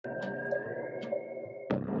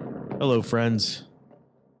Hello, friends,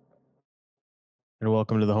 and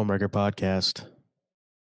welcome to the Homewrecker podcast.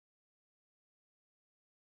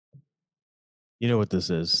 You know what this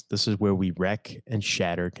is. This is where we wreck and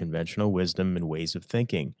shatter conventional wisdom and ways of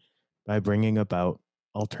thinking by bringing about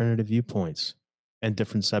alternative viewpoints and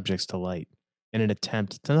different subjects to light in an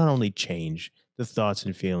attempt to not only change the thoughts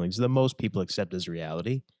and feelings that most people accept as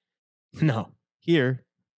reality. No, here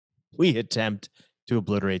we attempt to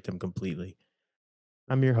obliterate them completely.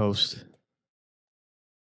 I'm your host,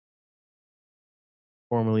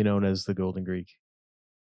 formerly known as the Golden Greek.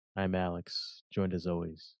 I'm Alex, joined as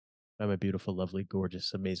always by my beautiful, lovely,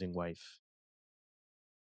 gorgeous, amazing wife,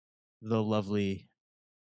 the lovely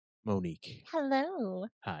Monique. Hello.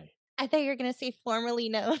 Hi. I thought you were gonna say formerly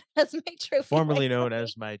known as my trophy Formerly wife known Monique.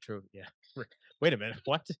 as my trophy. Yeah. Wait a minute.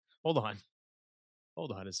 What? Hold on.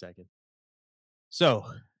 Hold on a second. So,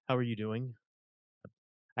 how are you doing?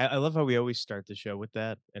 I love how we always start the show with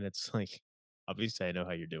that. And it's like, obviously, I know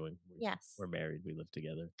how you're doing. We're Yes. married, we live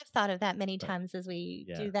together. I've thought of that many But times as we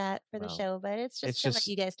yeah, do that for the well, show, but it's it's just to let just,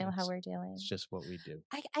 you guys know how it's, we're it's doing. just what we do.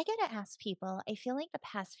 I gotta ask people, I feel like the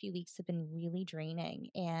past few weeks have been really draining,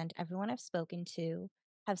 and everyone I've spoken to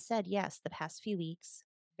have said, yes, the past few weeks,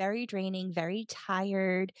 very draining, very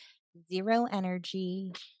tired, zero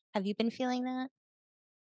energy. Have you been feeling that?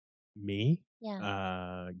 Me?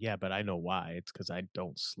 Yeah. Yeah, but I know why. It's because I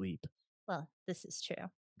don't sleep. Well, this is true.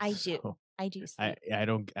 I do. So I do I sleep. I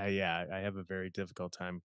don't I yeah, I have a very difficult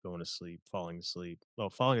time going to sleep, falling asleep. Well,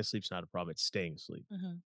 falling asleep's not a problem, it's staying asleep.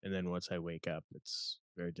 Mhm. And then once I wake up, it's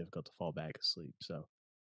very difficult to fall back asleep. So,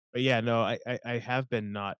 but yeah, no, I have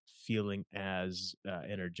been not feeling as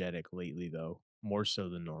energetic lately though, more so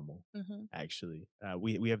than normal Mhm. actually.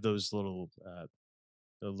 We have those little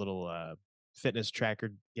fitness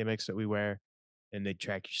tracker gimmicks that we wear, and they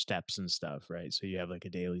track your steps and stuff, right? So you have like a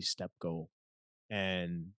daily step goal,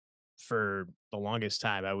 and for the longest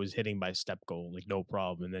time, I was hitting my step goal, like, no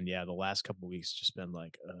problem, and then, yeah, the last couple weeks just been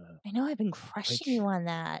I know I've been like crushing you on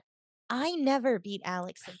that. I never beat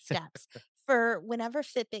Alex in steps. For whenever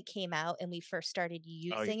Fitbit came out and we first started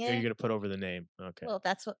oh, using you're it, gonna put over the name, okay. well,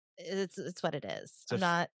 that's what it's what it is. It's a I'm f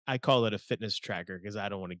not I call it a fitness tracker because I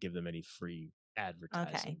don't wanna give them any free okay.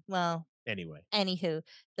 advertising. Well, Anyway, anywho,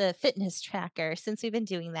 the fitness tracker, since we've been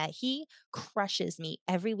doing that, he crushes me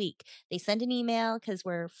every week. They send an email because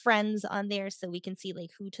we're friends on there so we can see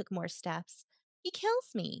like who took more steps. He kills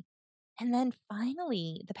me. And then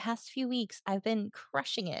finally, the past few weeks, I've been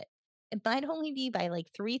crushing it. It might only be by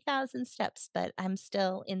like 3,000 steps, but I'm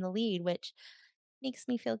still in the lead, which makes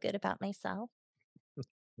me feel good about myself.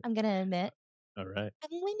 I'm going to admit alright, I'm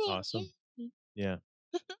winning. awesome. Yay. Yeah.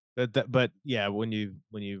 But yeah, when you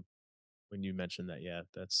mentioned that, yeah,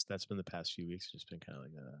 that's been the past few weeks, just been kinda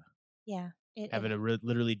like, Yeah. having to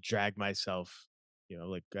literally drag myself,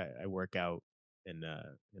 like I work out in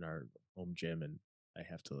our home gym, and I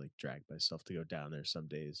have to like drag myself to go down there some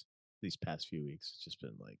days. These past few weeks, it's just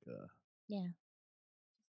been like Yeah.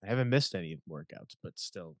 I haven't missed any workouts, but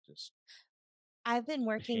still just I've been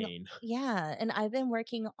working. pain. Yeah. And I've been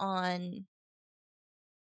working on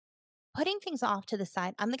putting things off to the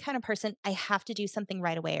side. I'm the kind of person I have to do something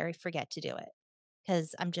right away or I forget to do it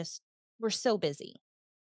because we're so busy.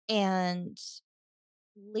 And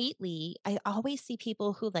lately, I always see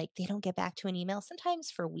people who like they don't get back to an email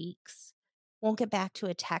sometimes for weeks, won't get back to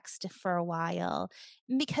a text for a while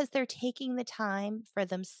because they're taking the time for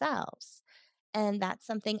themselves. And that's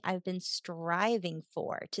something I've been striving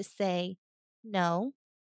for to say, no,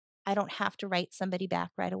 I don't have to write somebody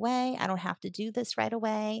back right away. I don't have to do this right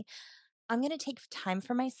away. I'm going to take time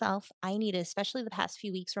for myself. I need it, especially the past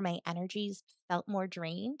few weeks where my energies felt more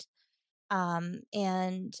drained.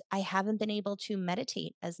 And I haven't been able to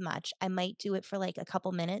meditate as much. I might do it for like a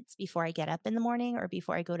couple minutes before I get up in the morning or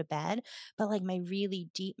before I go to bed. But like my really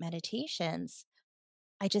deep meditations,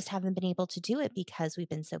 I just haven't been able to do it because we've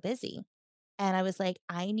been so busy. And I was like,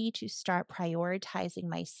 I need to start prioritizing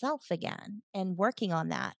myself again and working on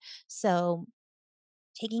that. So,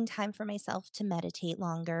 taking time for myself to meditate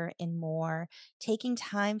longer and more, taking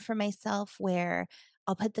time for myself where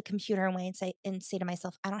I'll put the computer away and say to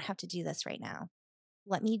myself, I don't have to do this right now.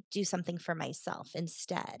 Let me do something for myself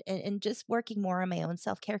instead. And just working more on my own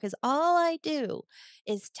self care. Cause all I do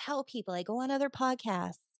is tell people, I go on other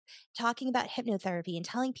podcasts talking about hypnotherapy and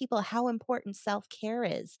telling people how important self care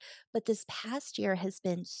is. But this past year has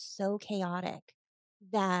been so chaotic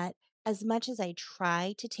that as much as I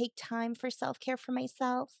try to take time for self care for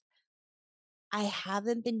myself, I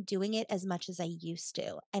haven't been doing it as much as I used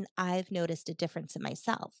to. And I've noticed a difference in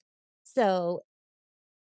myself. So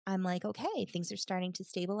I'm like, okay, things are starting to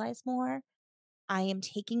stabilize more. I am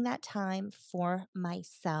taking that time for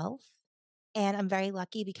myself. And I'm very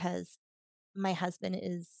lucky because my husband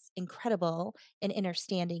is incredible in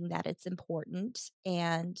understanding that it's important.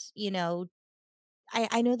 And,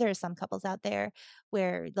 I know there are some couples out there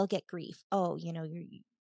where they'll get grief. Oh,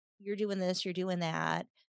 you're doing this, you're doing that.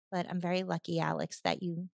 But I'm very lucky, Alex, that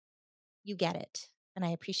you get it. And I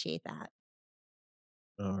appreciate that.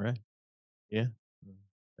 All right. Yeah. Mm.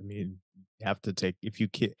 I mean, you have to take if you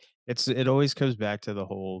can it always comes back to the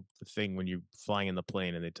thing when you're flying in the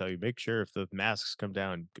plane and they tell you, "Make sure if the masks come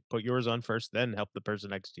down, put yours on first, then help the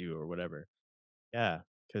person next to you," or whatever. Yeah,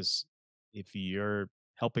 because if you're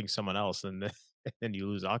helping someone else and then and you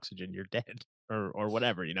lose oxygen, you're dead or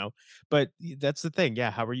whatever, you know? But that's the thing,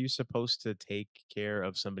 yeah, how are you supposed to take care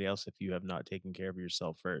of somebody else if you have not taken care of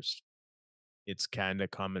yourself first? It's kinda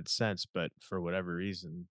common sense, but for whatever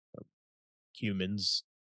reason, humans,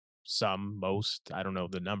 some, most, I don't know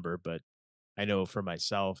the number, but I know for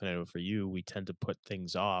myself and I know for you, we tend to put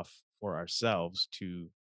things off for ourselves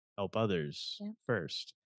to help others Yeah.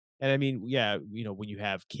 first. And I mean, yeah, when you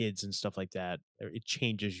have kids and stuff like that, it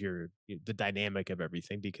changes the dynamic of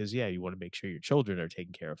everything because yeah, you want to make sure your children are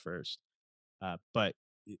taken care of first. But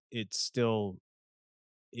it's still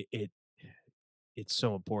it it's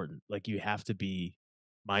so important. Like you have to be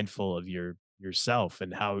mindful of yourself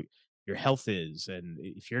and how your health is, and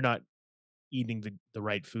if you're not eating the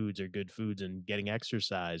right foods or good foods and getting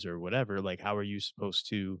exercise or whatever, like, how are you supposed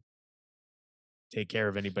to take care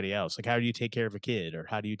of anybody else? Like, how do you take care of a kid? Or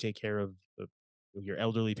how do you take care of your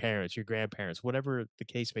elderly parents, your grandparents, whatever the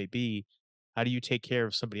case may be? How do you take care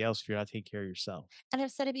of somebody else if you're not taking care of yourself? And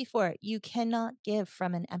I've said it before, you cannot give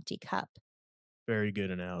from an empty cup. Very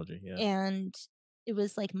good analogy. Yeah. And it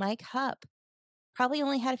was like my cup probably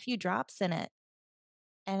only had a few drops in it.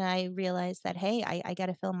 And I realized that, hey, I got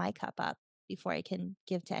to fill my cup up before I can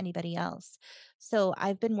give to anybody else. So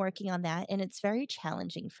I've been working on that. And it's very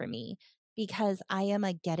challenging for me because I am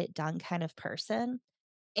a get it done kind of person.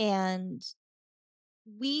 And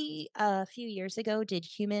we, a few years ago, did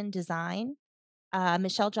human design.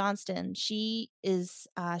 Michelle Johnston, she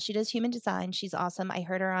does human design. She's awesome. I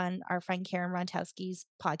heard her on our friend Karen Rontowski's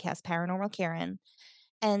podcast, Paranormal Karen.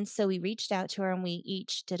 And so we reached out to her and we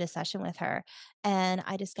each did a session with her. And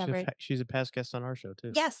I discovered, She's a past guest on our show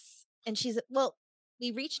too. yes. And well,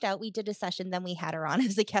 we reached out, we did a session, then we had her on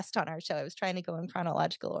as a guest on our show. I was trying to go in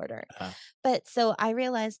chronological order. Uh, But so I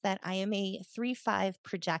realized that I am a 3-5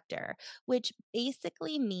 projector, which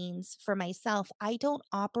basically means for myself, I don't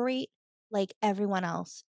operate like everyone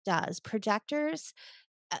else does. Projectors,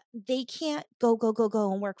 they can't go, go, go,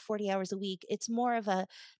 go and work 40 hours a week. It's more of a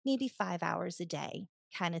maybe 5 hours a day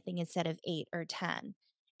kind of thing instead of 8 or 10.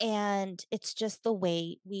 And it's just the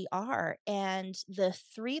way we are. And the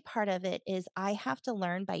three part of it is I have to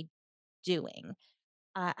learn by doing.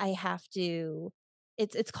 I have to,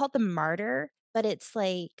 it's called the martyr, but it's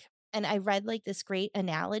like, and I read like this great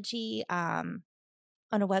analogy on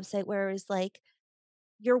a website where it was like,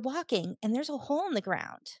 you're walking and there's a hole in the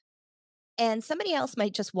ground and somebody else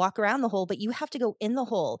might just walk around the hole, but you have to go in the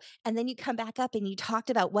hole. And then you come back up and you talked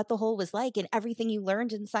about what the hole was like and everything you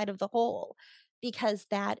learned inside of the hole. Because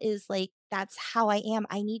that is like, that's how I am.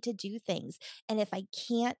 I need to do things. And if I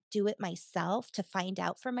can't do it myself to find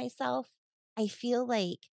out for myself, I feel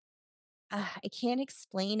like I can't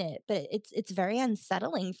explain it, but it's very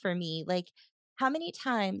unsettling for me. Like, how many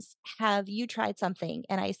times have you tried something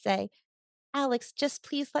and I say, Alex, just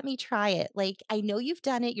please let me try it. Like, I know you've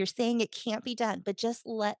done it. You're saying it can't be done, but just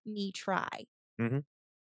let me try. mhm.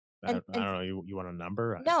 I And don't know. You want a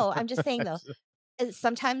number? no, I'm just saying though,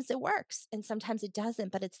 sometimes it works and sometimes it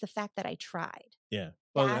doesn't, but it's the fact that I tried. Yeah.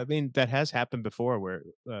 Well, I That mean, that has happened before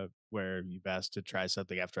where you've asked to try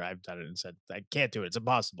something after I've done it and said, "I can't do it. It's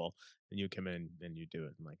impossible." And you come in and you do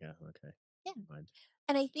it. I'm like, "Yeah, okay. yeah. Mind."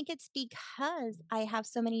 And I think it's because I have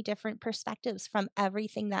so many different perspectives from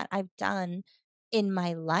everything that I've done in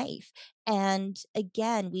my life. And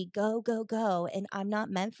again, we go, go, go, and I'm not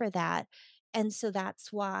meant for that. And so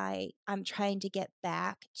that's why I'm trying to get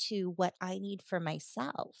back to what I need for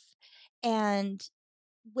myself. And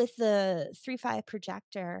with the 3-5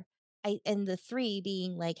 projector, and the three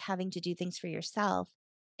being like having to do things for yourself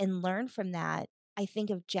and learn from that, I think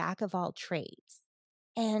of jack of all trades.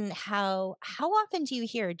 And how often do you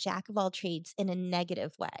hear jack of all trades in a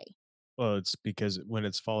negative way? Well, it's because when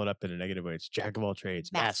it's followed up in a negative way, it's jack of all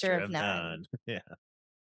trades, Master master of of none. none. Yeah.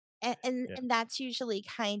 And Yeah. and that's usually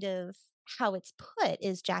kind of how it's put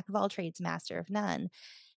is jack of all trades, master of none.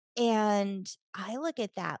 And I look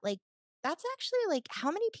at that like that's actually like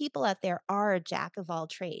how many people out there are a jack of all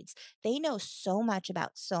trades? They know so much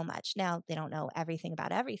about so much. Now, they don't know everything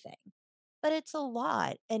about everything. but it's a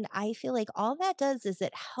lot. And I feel like all that does is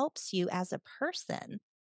it helps you as a person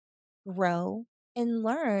grow and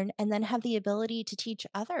learn and then have the ability to teach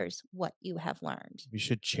others what you have learned. We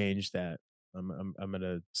should change that. I'm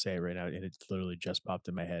gonna say it right now, and it literally just popped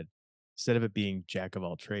in my head. Instead of it being jack of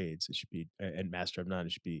all trades, it should be and master of none.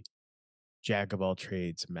 It should be jack of all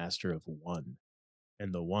trades, master of one,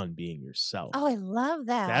 and the one being Oh, yourself. I love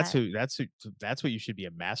That's that. who. That's what you should be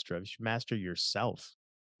a master of. You should master yourself.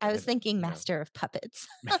 I was thinking You know, master of puppets.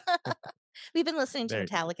 We've been listening to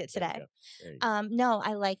Metallica there you today. go. There you go. No,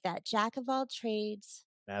 I like that. Jack of all trades,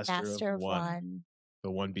 Master of master of one, one.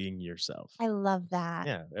 the one being yourself. I love that.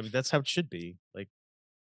 Yeah, I mean that's how it should be. Like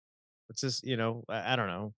it's just I don't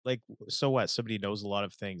know. Like so what? Somebody knows a lot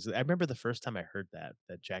of things. I remember the first time I heard that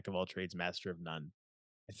jack of all trades, master of none.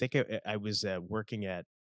 I think I was working at.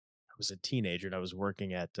 I was a teenager and I was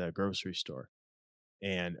working at a grocery store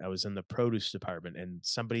and I was in the produce department and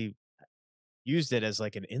somebody used it as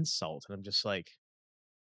like an insult and I'm just like,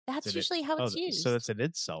 That's did it? usually how Oh, it's so used. that's an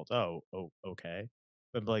insult. Oh, okay.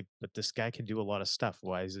 But like, but this guy can do a lot of stuff.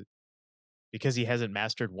 Why is it? Because he hasn't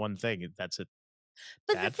mastered one thing. That's a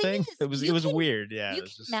But the bad thing thing. is, It was weird. Yeah, you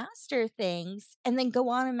it's can just master things and then go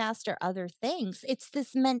on and master other things. It's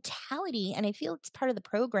this mentality, and I feel it's part of the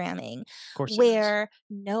programming of course it is. where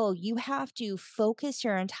no, you have to focus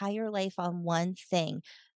your entire life on one thing.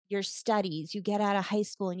 Your studies, you get out of high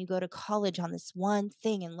school and you go to college on this one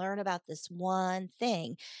thing and learn about this one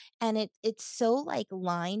thing. And it's so like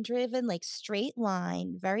line driven, like straight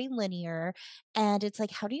line, very linear, and it's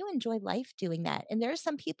like, how do you enjoy life doing that? And there are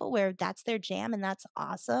some people where that's their jam and that's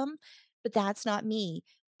awesome, but that's not me.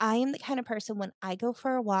 I am the kind of person when I go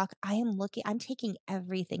for a walk, I'm taking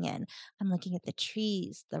everything in. I'm looking at the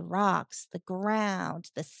trees, the rocks, the ground,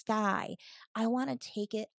 the sky. I want to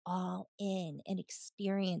take it all in and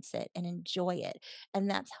experience it and enjoy it. And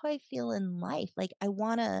that's how I feel in life. Like I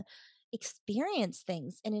want to experience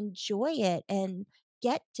things and enjoy it and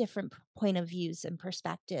get different point of views and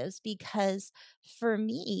perspectives because for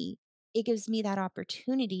me, it gives me that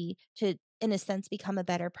opportunity to, in a sense, become a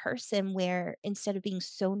better person where instead of being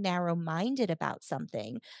so narrow minded about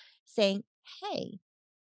something, saying, hey,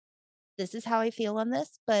 this is how I feel on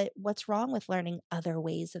this, but what's wrong with learning other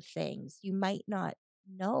ways of things? You might not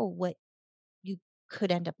know what you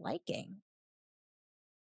could end up liking.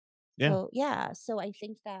 Yeah, So, yeah. So I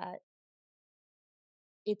think that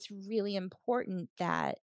it's really important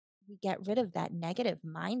that we get rid of that negative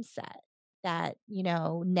mindset, that,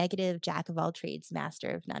 negative jack of all trades, master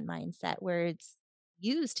of none mindset, where it's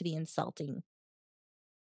used to be insulting.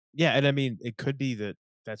 yeah, and I mean, it could be that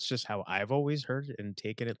that's just how I've always heard it and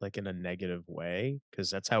taken it like in a negative way because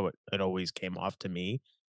that's how it always came off to me.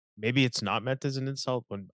 Maybe it's not meant as an insult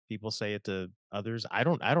when people say it to others. I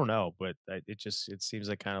don't know, but it seems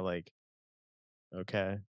like kind of like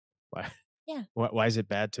okay, why Yeah. why is it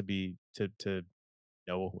bad to be to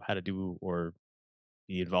know how to do or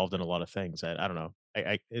be involved in a lot of things? I don't know.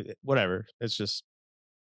 Whatever. It's just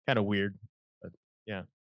kind of weird, but yeah,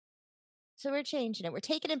 So we're changing it. We're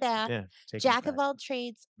taking it back. yeah, taking it Jack of back. all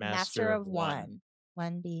trades, Master master of of one, one,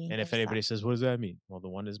 one being and if anybody yourself. says, "What does that mean?" Well, the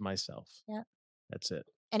one is myself. Yeah. That's it.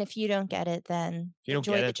 And if you don't get it, then If you don't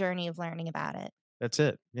enjoy get the it, journey of learning about it. that's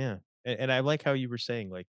it. Yeah, and I like how you were saying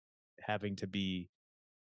like having to be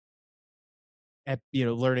at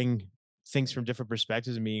learning things from different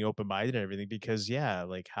perspectives and being open minded and everything because yeah,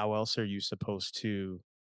 like how else are you supposed to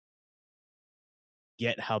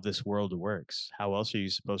get how this world works? How else are you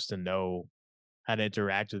supposed to know how to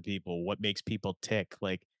interact with people? What makes people tick?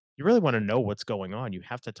 Like you really want to know what's going on. You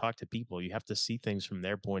have to talk to people. You have to see things from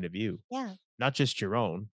their point of view, Yeah. not just your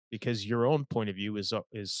own, because your own point of view is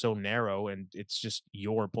so narrow and it's just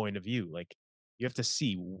your point of view. Like you have to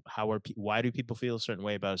see why do people feel a certain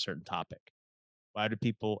way about a certain topic? Why do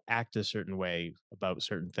people act a certain way about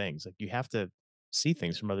certain things? Like you have to see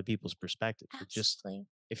things from other people's perspective. It just Absolutely.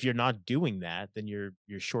 if you're not doing that, then you're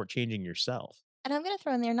shortchanging yourself. And I'm going to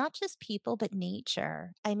throw in there not just people, but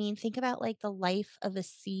nature. I mean, think about like the life of a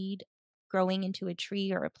seed growing into a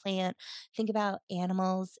tree or a plant. Think about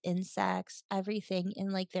animals, insects, everything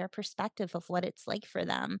in like their perspective of what it's like for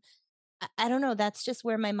them. I don't know, that's just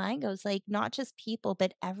where my mind goes, like, not just people,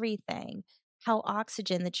 but everything. How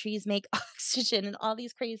oxygen, the trees make oxygen and all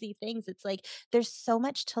these crazy things. It's like there's so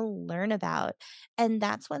much to learn about. And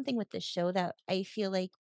that's one thing with the show that I feel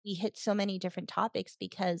like we hit so many different topics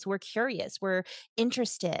because we're curious, we're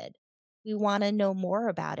interested. We wanna know more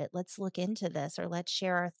about it. Let's look into this or let's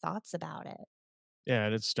share our thoughts about it. Yeah,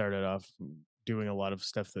 and it started off doing a lot of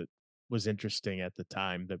stuff that was interesting at the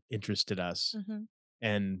time that interested us. Mhm.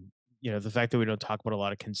 And the fact that we don't talk about a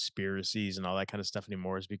lot of conspiracies and all that kind of stuff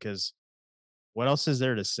anymore is because what else is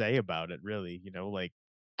there to say about it really? Like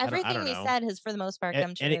I Everything don't we know. said has for the most part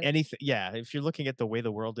come true. Anything, yeah, if you're looking at the way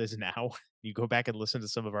the world is now, you go back and listen to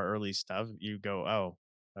some of our early stuff, you go, "Oh,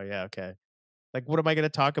 oh yeah, okay." Like, what am I gonna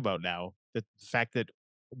talk about now? The fact that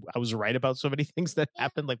I was right about so many things that Yeah.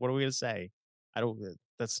 happened, like, what are we gonna say?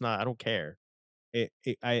 That's not I don't care.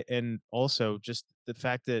 I and also just the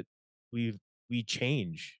fact that we we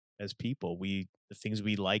change as people. The things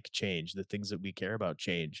we like change, the things that we care about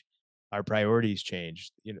change, our priorities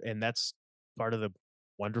change, and that's part of the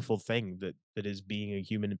wonderful thing that is being a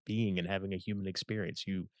human being and having a human experience.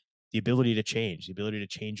 The ability to change, the ability to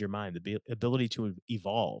change your mind, the ability to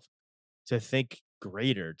evolve, to think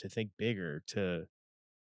greater, to think bigger, to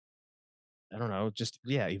I don't know, just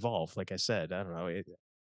yeah, evolve. Like I said, I don't know.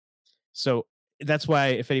 So that's why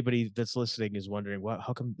if anybody that's listening is wondering, "What?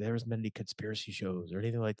 How come there isn't many conspiracy shows or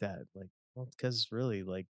anything like that?" Like, well, because really,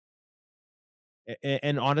 like,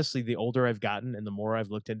 and honestly, the older I've gotten, and the more I've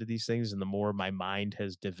looked into these things, and the more my mind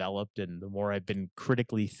has developed, and the more I've been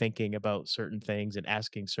critically thinking about certain things and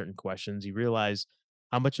asking certain questions, you realize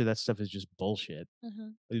how much of that stuff is just bullshit.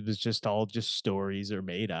 Mhm. It was just all just stories or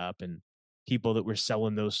made up, and people that were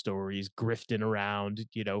selling those stories grifting around,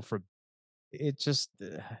 for it. Just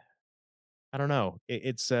I don't know.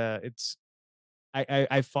 It's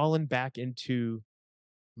I've fallen back into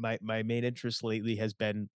my main interest lately has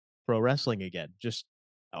been pro wrestling again. Just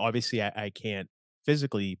obviously I can't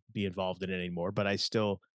physically be involved in it anymore, but I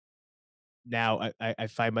still now I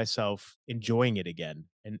find myself enjoying it again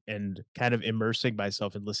and kind of immersing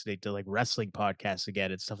myself in listening to like wrestling podcasts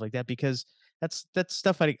again and stuff like that because that's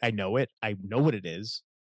stuff I know it. I know what it is,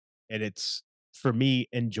 and it's for me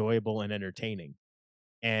enjoyable and entertaining.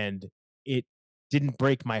 And it didn't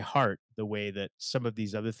break my heart the way that some of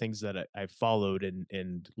these other things that I followed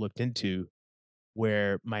and looked into,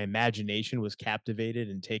 where my imagination was captivated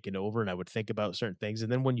and taken over, and I would think about certain things.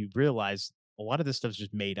 And then when you realize a lot of this stuff's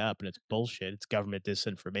just made up and it's Mhm. bullshit, it's government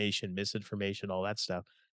disinformation, misinformation, all that stuff.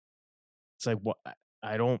 It's like, what?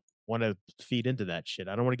 I don't want to feed into that shit.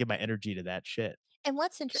 I don't want to give my energy to that shit. And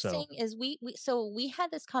what's interesting So, is we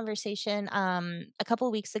had this conversation a couple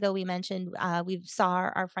of weeks ago. We mentioned we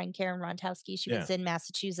saw our friend Karen Rontowski. She yeah. was in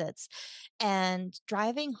Massachusetts, and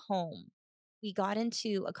driving home, we got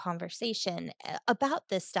into a conversation about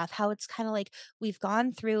this stuff. How it's kind of like we've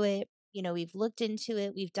gone through it. We've looked into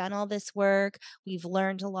it. We've done all this work. We've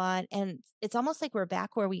learned a lot, and it's almost like we're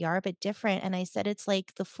back where we are, but different. And I said it's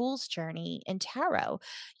like the fool's journey in tarot.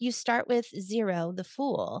 You start with zero, the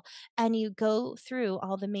fool, and you go through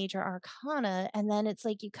all the major arcana, and then it's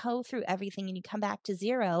like you go through everything and you come back to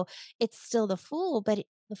zero. It's still the fool, but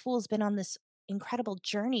the fool's been on this incredible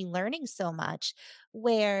journey learning so much,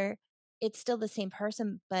 where it's still the same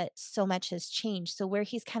person, but so much has changed. So where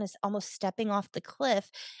he's kind of almost stepping off the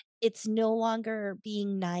cliff, it's no longer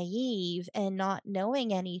being naive and not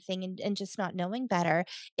knowing anything, and just not knowing better.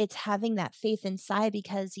 It's having that faith inside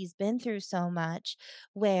because he's been through so much,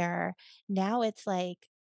 where now it's like,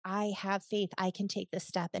 I have faith I can take this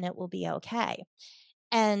step and it will be okay.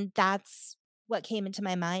 And that's what came into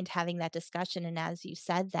my mind having that discussion. And as you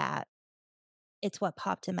said that, it's what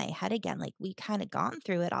popped in my head again. Like, we kind of gone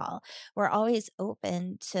through it all. We're always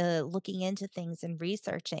open to looking into things and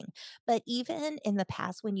researching. But even in the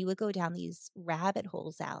past, when you would go down these rabbit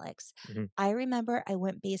holes, Alex, Mhm. I remember I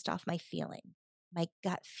went based off my feeling, my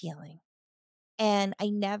gut feeling. And I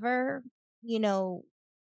never, you know,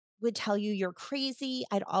 would tell you you're crazy.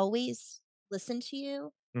 I'd always listen to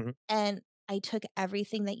you, Mhm. and I took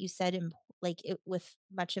everything that you said like it with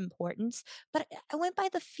much importance, but I went by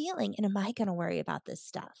the feeling, and am I going to worry about this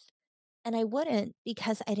stuff? And I wouldn't,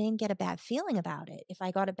 because I didn't get a bad feeling about it. If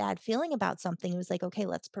I got a bad feeling about something, it was like, okay,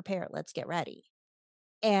 let's prepare, let's get ready.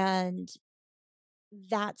 And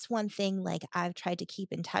that's one thing, like, I've tried to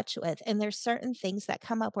keep in touch with. And there's certain things that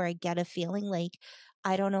come up where I get a feeling like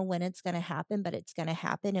I don't know when it's going to happen, but it's going to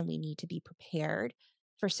happen and we need to be prepared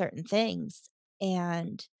for certain things.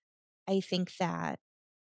 And I think that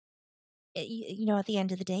at the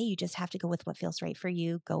end of the day, you just have to go with what feels right for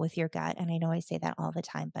you, go with your gut. And I know I say that all the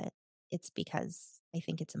time, but it's because I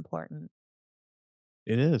think it's important.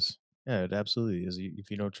 It is. Yeah, it absolutely is. If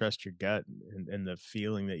you don't trust your gut and the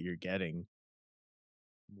feeling that you're getting,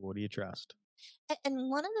 what do you trust? And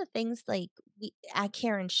one of the things, like, we at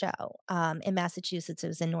Karen's show in Massachusetts, it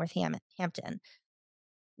was in Northampton.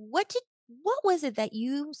 What was it that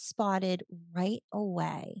you spotted right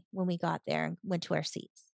away when we got there and went to our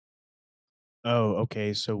seats? Oh,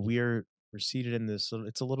 okay. So we're seated in this little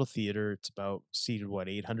it's a little theater. It's about seated what,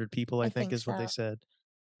 800 people, I I think think is what they so. said.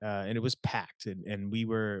 and it was packed, and we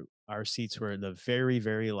were our seats were in the very,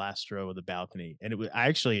 very last row of the balcony, and I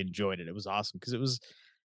actually enjoyed it. It was awesome because it was,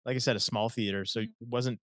 like I said, a small theater, so Mhm. it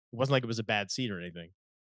wasn't like it was a bad seat or anything.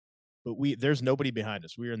 But there's nobody behind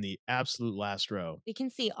us. We were in the absolute last row. We can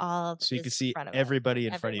see all that So you can is in see front of us, everybody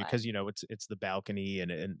in front of you because everyone. you know it's the balcony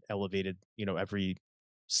and elevated. You know every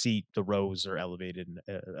seat, the rows are elevated and,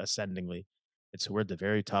 ascendingly, and so we're at the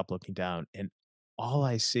very top looking down, and all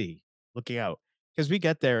I see looking out because we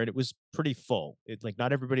get there and it was pretty full. It like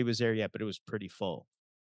not everybody was there yet, but it was pretty full.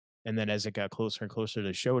 And then as it got closer and closer to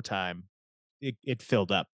showtime, it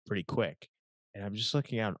filled up pretty quick. And I'm just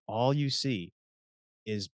looking out, and all you see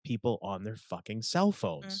is people on their fucking cell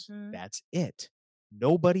phones. Mhm. That's it.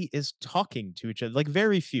 Nobody is talking to each other, like,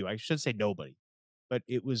 very few. I should say nobody, but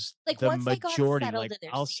it was Like, the once they got majority, settled like, in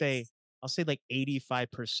their seats, I'll say, like,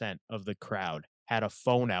 85% of the crowd had a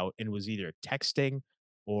phone out and was either texting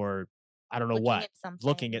or I don't know looking what, at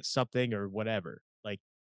looking something. at something or whatever, like,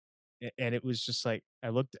 and it was just like,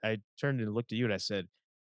 I turned and looked at you and I said,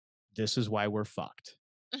 "This is why we're fucked."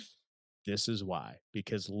 This is why,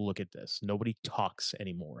 because look at this. Nobody talks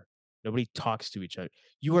anymore. Nobody talks to each other.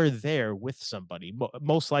 You are there with somebody,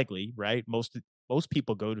 most likely, right? Most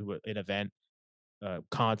people go to an event,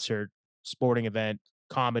 concert, sporting event,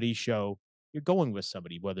 comedy show. You're going with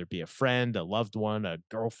somebody, whether it be a friend, a loved one, a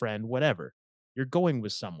girlfriend, whatever. You're going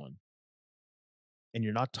with someone, and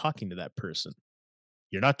you're not talking to that person.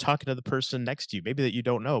 You're not talking to the person next to you, maybe that you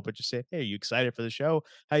don't know, but just say, "Hey, you excited for the show?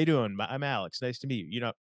 How you doing? I'm Alex. Nice to meet you." You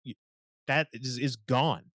know, y that is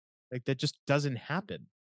gone. Like, that just doesn't happen.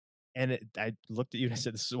 And I looked at you and I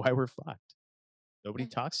said, "This is why we're fucked." Nobody Yeah.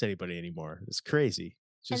 talks to anybody anymore. It's crazy.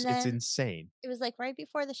 And It's then insane. it was, like, right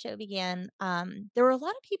before the show began, there were a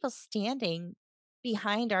lot of people standing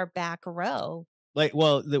behind our back row, Like,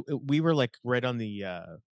 well, we were, like, right on the,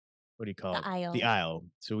 what do you call the it? The aisle. aisle.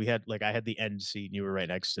 So we had like, I had the end seat and you were right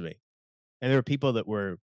next to me. And there were people that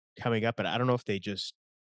were coming up, and I don't know if they just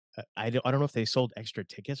I don't know if they sold extra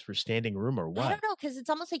tickets for standing room or I what. don't know, because it's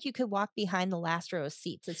almost like you could walk behind the last row of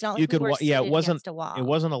seats. It's not like You we could were yeah, seated against a it wall.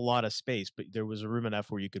 wasn't a lot of space, but there was a room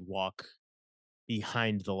enough where you could walk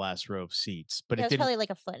behind the last row of seats, but Yeah, it it was didn't probably like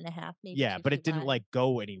a foot and a half, maybe yeah, 2 but it feet didn't, wide. like,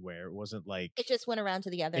 go anywhere. It wasn't It like just went around to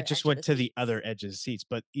the it other just edge of went the to the seats. other edge of the seats,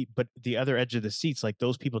 but the other edge of the seats, like,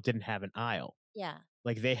 those people didn't have an aisle. Yeah.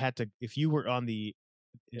 Like, they had to if you were on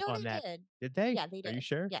No, on they that did. did they? Yeah, they Are you did.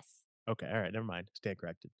 sure? Yes. Okay, alright, never mind. Stand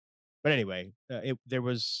corrected. But anyway, there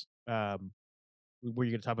was, were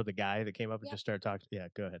you gonna talk about the guy that came up and Yep. just started talking? Yeah,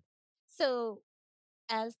 go ahead. So,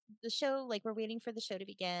 as the show like, we're waiting for the show to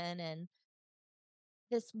begin, and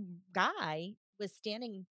this guy was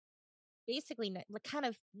standing basically like, kind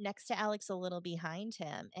of next to Alex, a little behind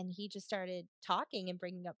him, and he just started talking and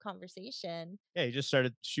bringing up conversation. Yeah, he just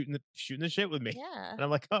started shooting the shit with me. Yeah. And I'm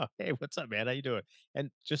like, "Oh, hey, what's up, man? How you doing?"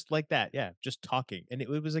 And just like that, yeah, just talking. And it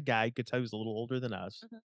was a guy, you could tell he was a little older than us,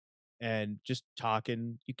 Mhm. and just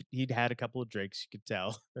talking. He'd had a couple of drinks, you could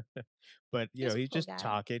tell. But, He you know, was a he's cool just guy.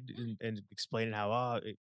 talking and explaining how,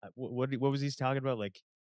 what was he talking about? Like,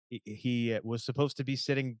 he was supposed to be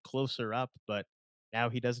sitting closer up, but now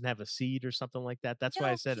he doesn't have a seat or something like that. That's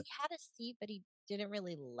why I No, said, he had a seat, but he didn't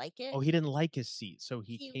really like "Oh, it. he didn't like his seat." So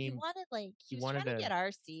He wanted, like he he was wanted trying to to get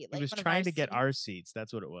our seat, he like, was one of our trying to get our seats. seats,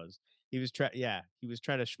 that's what it was. He was trying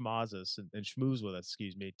to schmoz us and schmooze with us,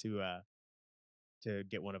 excuse me, to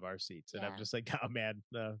get one of our seats, and I'm Yeah, just like, "Oh, man,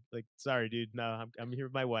 no, like, sorry, dude, no, I'm here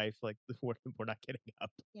with my wife, like, we're not getting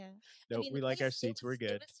up. yeah. I No, mean, we the like our place, seats, we're it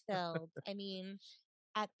good." was filled. I mean,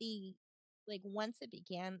 at the like, once it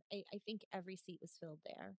began, I think every seat was filled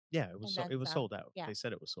there, Yeah, and it then was sold some. out. Yeah, They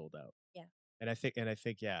said it was sold out, yeah. and I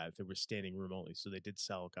think, yeah, there was standing room only, so they did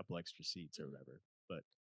sell a couple extra seats or Mhm. whatever, but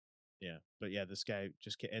yeah, this guy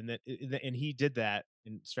just ca and he did that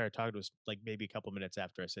and started talking to us, like, maybe a couple minutes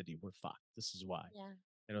after I said to you, "We're fucked. This is why." Yeah.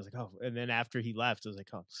 And I was like, "Oh," and then after he left, I was like,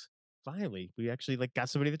 "Oh, finally, we actually, like, got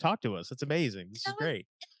somebody to talk to us. That's amazing. This is That was great."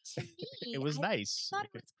 to It me, was I nice. thought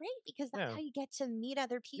it Like, was great because that's yeah, how you get to meet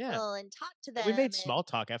other yeah. people and talk to And we made them and small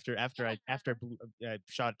talk after I yeah.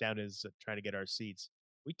 shot down his trying to get our seats.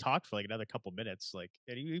 We talked for, like, another couple minutes, like,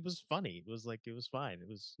 and he was funny. It was like it was fine. It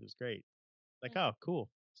was great. Like, Yeah. "Oh,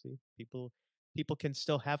 cool. See, people can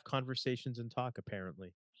still have conversations and talk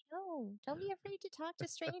apparently." No, don't be afraid to talk to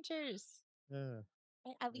strangers. Yeah,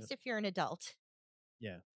 At yeah, least if you're an adult.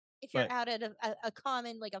 yeah. If you're But, out at a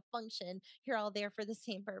common, like a function, you're all there for the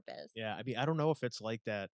same purpose. yeah, I mean, I don't know if it's like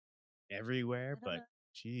that everywhere, I don't but know.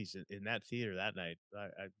 geez, in that theater that night,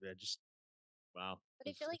 I just wow, But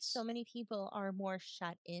I feel like so it's many people are more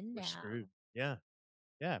shut in we're screwed. now. Yeah,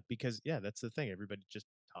 yeah, because yeah, that's the thing. Everybody just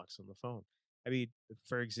talks on the phone. I mean,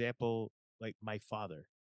 for example, like my father.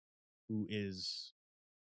 who is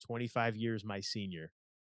 25 years my senior,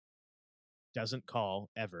 doesn't call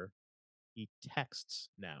ever. He texts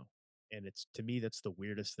now. And it's to me, that's the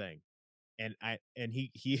weirdest thing. And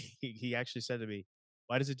he actually said to me,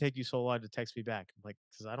 "Why does it take you so long to text me back?" I'm like,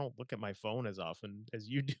 "'Cause I don't look at my phone as often as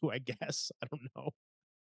you do, I guess." I don't know.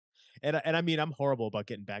 And I mean, I'm horrible about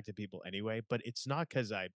getting back to people anyway, but it's not because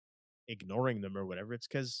 'cause I'm ignoring them or whatever, it's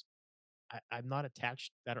 'cause I'm not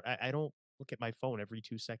attached. I don't look at my phone every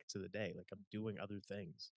 2 seconds of the day, like, I'm doing other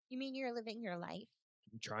things. You mean you're living your life?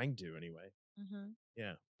 I'm trying to anyway. Mhm.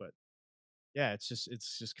 Yeah, but yeah, it's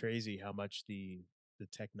just crazy how much the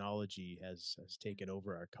technology has taken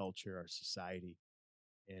over our culture, our society,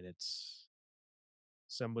 and it's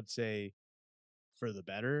some would say for the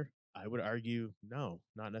better. I would argue no,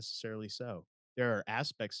 not necessarily so. There are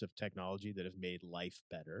aspects of technology that have made life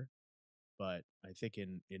better, but I think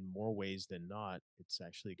in more ways than not, it's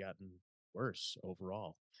actually gotten worse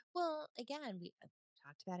overall. Well, again, we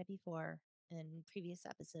talked about it before in previous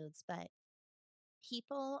episodes, but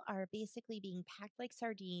people are basically being packed like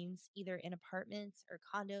sardines, either in apartments or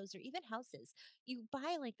condos or even houses. You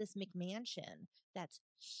buy like this McMansion that's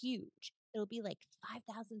huge. It'll be like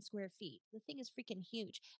 5,000 square feet. The thing is freaking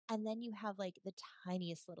huge. And then you have like the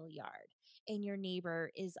tiniest little yard, and your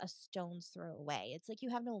neighbor is a stone's throw away. It's like you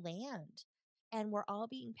have no land. And we're all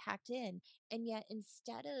being packed in. And yet,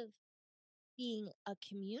 instead of being a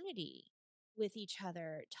community with each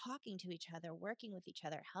other, talking to each other, working with each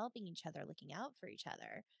other, helping each other, looking out for each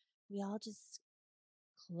other. We all just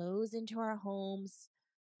close into our homes,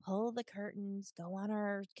 pull the curtains, go on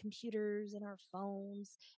our computers and our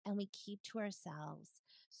phones, and we keep to ourselves.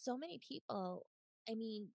 So many people, I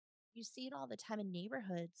mean, you see it all the time in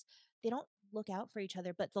neighborhoods. They don't look out for each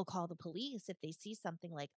other, but they'll call the police if they see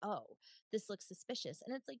something like, oh, this looks suspicious.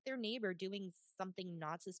 And it's like their neighbor doing something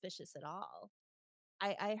not suspicious at all.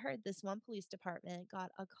 I heard this one police department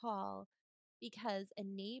got a call because a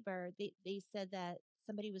neighbor, they said that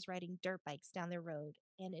somebody was riding dirt bikes down their road,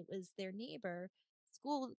 and it was their neighbor.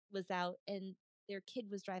 School was out and their kid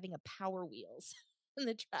was driving a Power Wheels in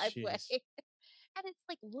the driveway. Jeez. And it's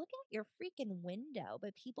like, look at your freaking window,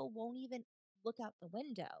 but people won't even look out the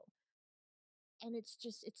window. And it's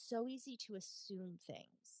just it's so easy to assume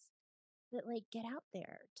things. But, like, get out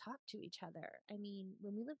there, talk to each other. I mean,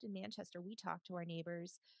 when we lived in Manchester, we talked to our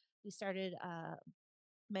neighbors. We started,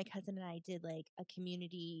 my cousin and I did, like, a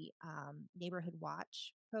community, neighborhood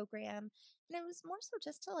watch program, and it was more so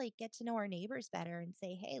just to, like, get to know our neighbors better and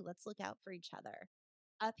say, "Hey, let's look out for each other."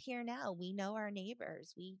 Up here now, we know our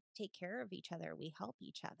neighbors, we take care of each other, we help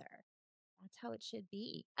each other. That's how it should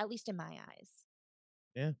be, at least in my eyes.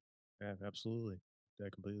 Yeah. Yeah, absolutely. I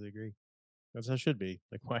completely agree. That's how it should be.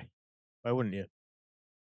 Like, why wouldn't you?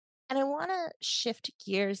 And I wanna shift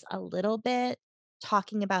gears a little bit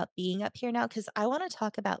talking about being up here now, because I wanna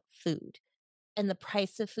talk about food and the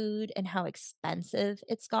price of food and how expensive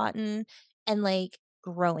it's gotten, and, like,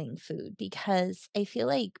 growing food, because I feel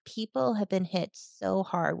like people have been hit so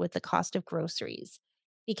hard with the cost of groceries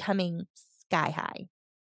becoming sky high.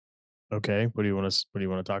 Okay. What do you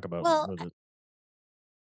wanna talk about? Well, Was it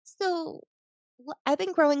so I've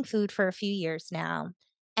been growing food for a few years now,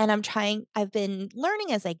 and I've been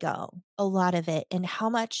learning as I go a lot of it and how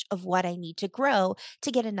much of what I need to grow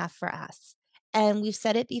to get enough for us. And we've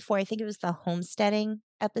said it before, I think it was the homesteading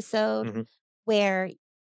episode, Mhm. where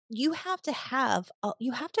you have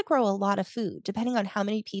to grow a lot of food depending on how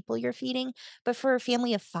many people you're feeding. But for a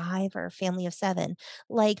family of 5 or a family of 7,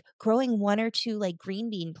 like, growing 1 or 2, like, green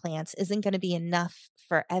bean plants isn't gonna be enough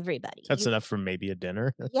for everybody. That's enough for maybe a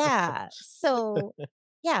dinner. Yeah. So,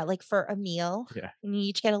 yeah, like for a meal, Yeah. and you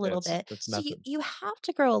each get a little That's bit. that's So you nothing. you have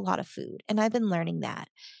to grow a lot of food, and I've been learning that.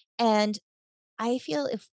 And I feel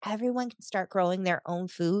if everyone can start growing their own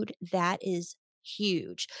food, that is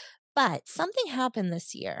huge. But something happened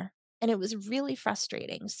this year, and it was really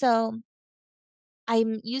frustrating. So,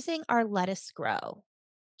 I'm using our lettuce grow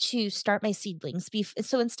to start my seedlings.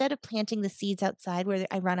 So instead of planting the seeds outside where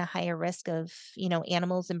I run a higher risk of,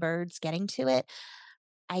 animals and birds getting to it,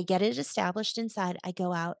 I get it established inside, I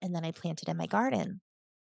go out, and then I plant it in my garden.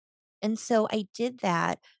 And so I did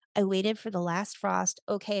that. I waited for the last frost.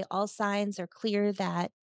 Okay, all signs are clear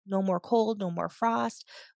that no more cold, no more frost,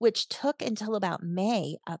 which took until about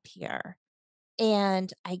May up here.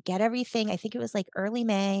 And I get everything, I think it was like early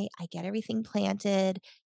May, I get everything planted.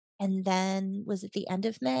 And then was it the end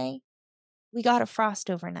of May? We got a frost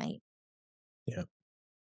overnight. Yeah.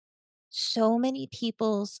 So many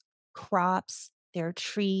people's crops, their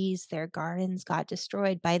trees, their gardens got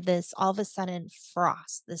destroyed by this all of a sudden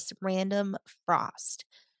frost, this random frost.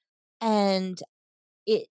 And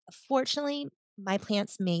it fortunately, my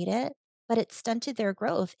plants made it. but it stunted their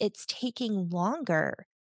growth. It's taking longer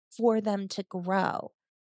for them to grow.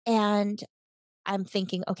 And I'm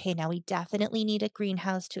thinking, okay, now we definitely need a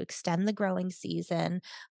greenhouse to extend the growing season.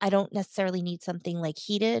 I don't necessarily need something like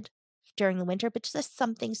heated during the winter, but just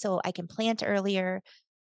something so I can plant earlier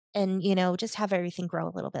and, just have everything grow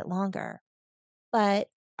a little bit longer. But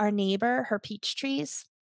our neighbor, her peach trees,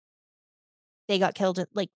 they got killed.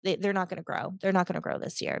 They're not going to grow. They're not going to grow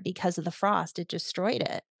this year because of the frost. It destroyed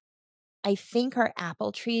it. I think our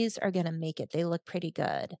apple trees are going to make it. They look pretty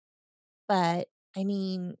good. But I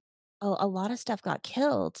mean, a lot of stuff got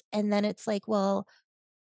killed. And then it's like, well,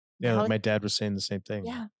 Yeah, now like it's, my dad was saying the same thing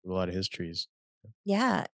yeah, with a lot of his trees.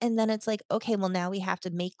 yeah. And then it's like, okay, well, now we have to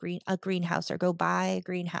make a greenhouse or go buy a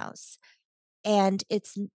greenhouse. And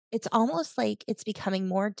it's almost like it's becoming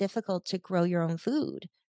more difficult to grow your own food.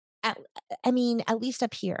 At, I mean, at least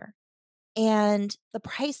up here. And the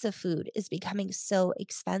price of food is becoming so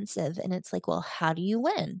expensive. And it's like, well, how do you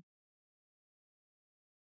win?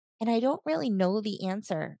 And I don't really know the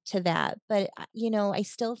answer to that, but, I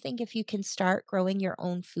still think if you can start growing your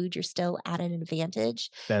own food, you're still at an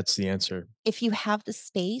advantage. That's the answer. If you have the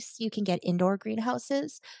space, you can get indoor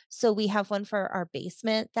greenhouses. So we have one for our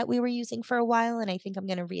basement that we were using for a while, and I think I'm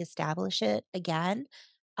gonna reestablish it again,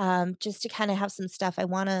 just to kinda have some stuff. I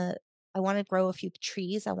wanna grow a few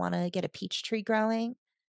trees. I wanna get a peach tree growing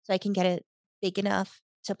so I can get it big enough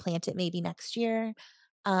to plant it maybe next year.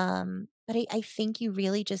 But I think you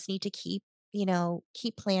really just need to keep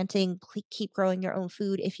planting, keep growing your own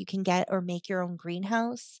food. If you can get or make your own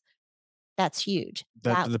greenhouse, that's huge.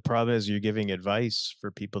 That the problem is you're giving advice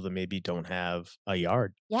for people that maybe don't have a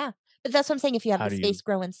yard. Yeah, but that's what I'm saying, if you have How the do space, you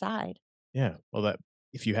grow inside. Yeah, well, that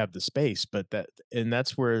if you have the space, but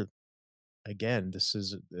that's where, again, this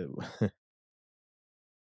is,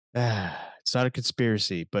 it's not a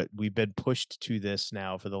conspiracy, but we've been pushed to this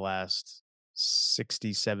now for the last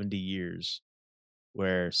 60, 70 years,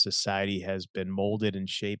 where society has been molded and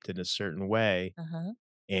shaped in a certain way, Uh-huh.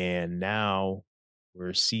 and now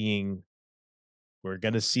we're seeing we're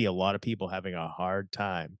gonna see a lot of people having a hard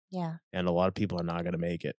time, Yeah. and a lot of people are not gonna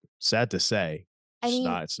make it. Sad to say, I mean,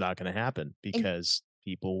 it's not gonna happen and because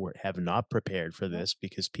have not prepared for yep. this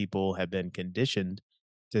because people have been conditioned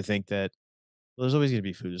to think that, well, there's always gonna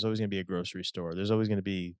be food, there's always gonna be a grocery store, there's always gonna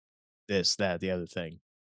be this, that, the other thing.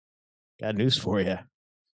 Got news for you.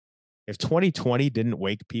 If 2020 didn't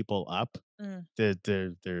wake people up, Mm.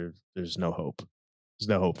 there's no hope. There's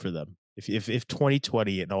no hope for them. If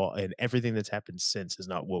 2020 and everything that's happened since has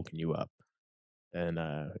not woken you up, then,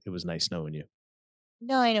 it was nice knowing you.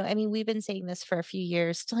 No, I know. I mean, we've been saying this for a few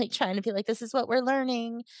years, like, trying to be like, "This is what we're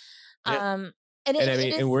learning." Yeah. Um, and And I it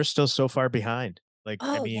mean, is. and we're still so far behind. Like,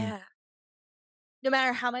 I Oh, mean, yeah. No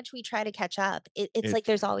matter how much we try to catch up, it's it like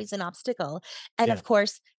there's always an obstacle. And, yeah. of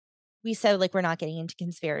course, we said, like, we're not getting into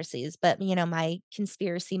conspiracies, but, my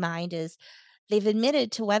conspiracy mind is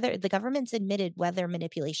the government's admitted weather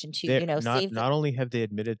manipulation too, They're save the. not only have they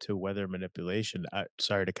admitted to weather manipulation,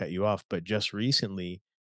 sorry to cut you off, but just recently,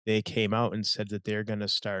 they came out and said that they're gonna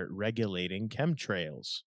start regulating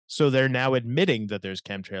chemtrails. So they're now admitting that there's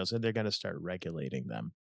chemtrails, and they're gonna start regulating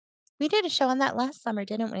them. We did a show on that last summer,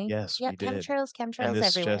 didn't we? Yes, we Yep, did. chemtrails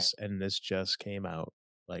everywhere. And this just came out,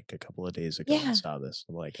 like, a couple of days ago. I Yeah, saw this.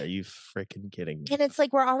 I'm like, "Are you freaking kidding me?" and it's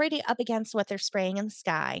like we're already up against what they're spraying in the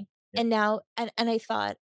sky, Yeah. and now and I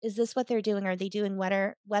thought, "Is this what they're doing? Are they doing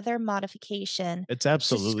weather modification It's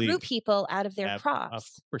to screw absolutely people out of their Of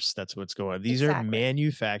crops?" course, that's what's going on. These are Exactly.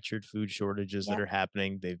 manufactured food shortages that Yep. are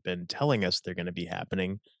happening. They've been telling us they're gonna be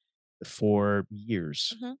happening for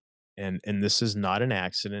years, Mhm. and this is not an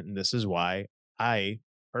accident, and this is why I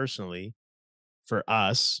personally, for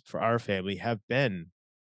us, for our family, have been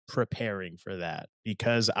preparing for that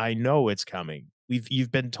because I know it's coming.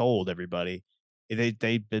 You've been told, everybody.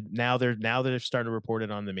 They've been now they're starting to report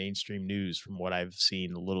it on the mainstream news from what I've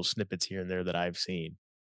seen, the little snippets here and there that I've seen.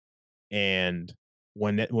 And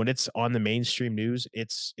when it's on the mainstream news,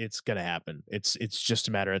 it's gonna happen. It's just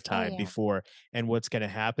a matter of Oh, time yeah. before, and what's gonna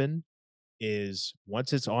happen is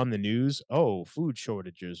once it's on the news, oh, food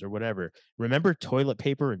shortages or whatever. Remember toilet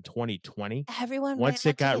paper in 2020? Everyone ran Once it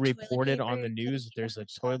out to got get toilet reported on paper, the get a news that there's a camera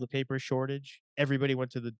shot. toilet paper shortage, everybody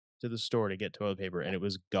went to the store to get toilet paper and Yep. it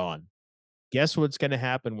was gone. Guess what's gonna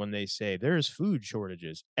happen when they say there's food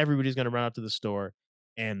shortages? Everybody's gonna run out to the store,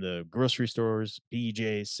 and the grocery stores,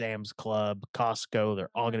 BJ's, Sam's Club, Costco, they're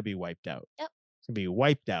all Mhm. gonna be wiped out. Yep. It's gonna be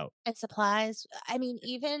wiped out. And supplies, I mean,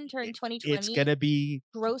 even during It's 2020, gonna be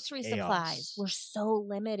grocery supplies chaos. were so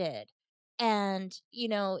limited. And,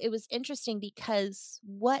 it was interesting because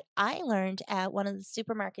what I learned at one of the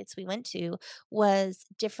supermarkets we went to was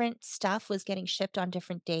different stuff was getting shipped on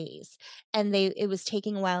different days. And it was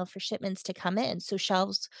taking a while for shipments to come in. So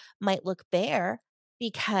shelves might look bare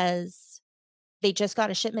because they just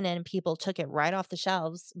got a shipment in and people took it right off the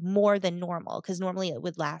shelves more than normal because normally it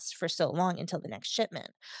would last for so long until the next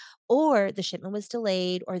shipment. Or the shipment was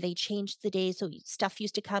delayed, or they changed the day, so stuff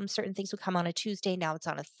used to come certain things would come on a Tuesday, now it's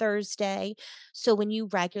on a Thursday. So when you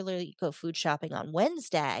regularly go food shopping on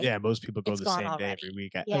Wednesday, Yeah, most people go it's the gone same day every already.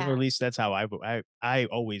 week, or Yeah, at least that's how I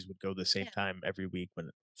always would go the same yeah, time every week when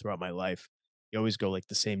throughout my life. You always go, like,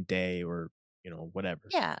 the same day or,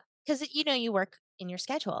 whatever. yeah, 'cause, you work in your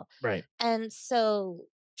schedule. Right. And so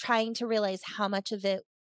trying to realize how much of it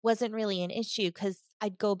wasn't really an issue because 'cause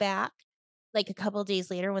I'd go back, like, a couple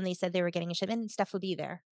days later when they said they were getting a shipment and stuff would be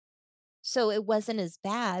there. So it wasn't as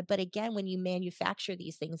bad, but again, when you manufacture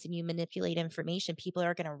these things and you manipulate information, people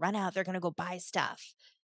are gonna run out, they're gonna go buy stuff.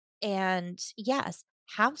 And yes,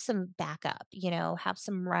 have some backup, have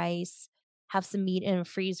some rice, have some meat in a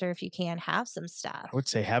freezer if you can, have some I stuff. would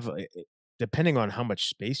say depending on how much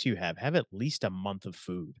space you have at least a month of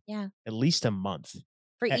food. Yeah, At least a month.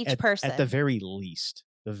 for At each at the person. very least.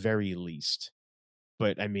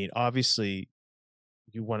 But, I mean, obviously,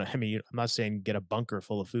 you wanna I mean, I'm not saying get a bunker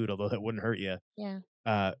full of food, although that wouldn't hurt you. Yeah,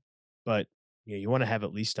 Uh, but, yeah, you wanna have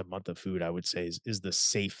at least a month of food, I would say is the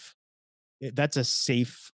safe that's a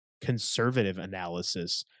safe conservative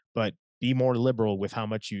analysis, but be more liberal with how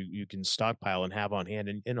much you can stockpile and have on hand,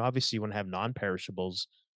 and obviously, you wanna have non-perishables,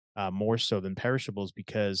 more so than perishables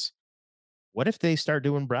because what if they start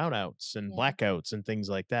doing brownouts and yeah. blackouts and things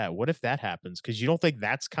like that? What if that happens? Because you don't think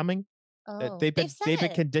that's coming? That Oh, they've said they've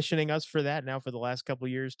been it. conditioning us for that now for the last couple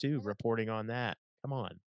of years too, Yeah. reporting on that. Come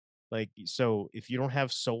on. Like, so if you don't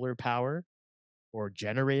have solar power or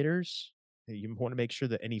generators, you wanna make sure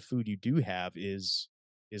that any food you do have is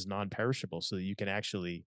non-perishable so that you can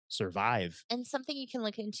actually survive. And something you can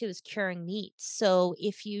look into is curing meat. So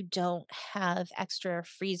if you don't have extra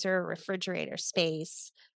freezer, refrigerator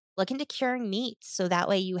space, look into curing meat. So that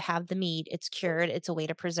way you have the meat, it's cured, it's a way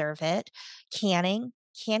to preserve it. Canning,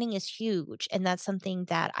 canning is huge. And that's something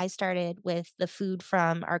that I started with the food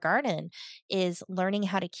from our garden is learning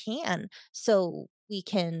how to can so we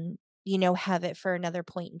can, have it for another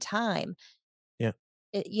point in time. Yeah.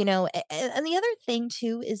 And the other thing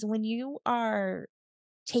too is when you are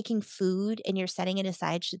taking food and you're setting it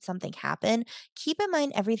aside should something happen, keep in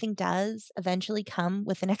mind everything does eventually come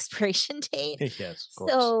with an expiration date. Yes, of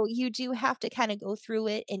course. So you do have to kind of go through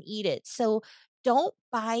it and eat it. So don't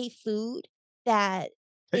buy food that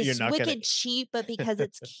You're is not gonna wicked cheap, but because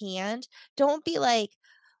it's canned, don't be like,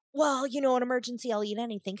 well, an emergency, I'll eat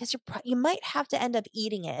anything because you might have to end up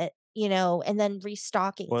eating it, and then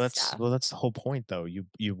restocking stuff. that's the whole point though.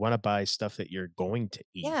 You wanna buy stuff that you're going to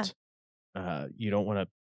Yeah, eat. You don't wanna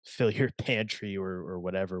fill your pantry or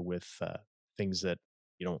whatever with, things that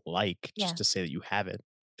you don't like just yeah, to say that you have it.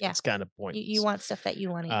 yeah. That's kinda You pointless. want stuff that you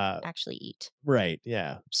want to Uh, actually eat. right,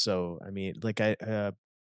 yeah. So, I mean,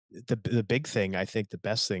 the big thing, I think the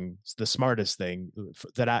best thing, the smartest thing,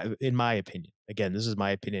 that in my opinion, again, this is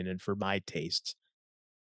my opinion and for my tastes,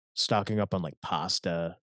 stocking up on, like,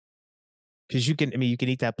 pasta, because you can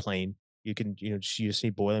eat that plain. You just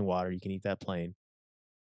need boiling water, you can eat that plain.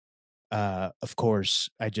 Of course,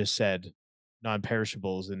 I just said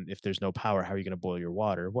non-perishables, and if there's no power, how are you gonna boil your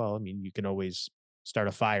water? Well, I mean, you can always start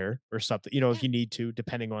a fire or something, if Yeah. you need to,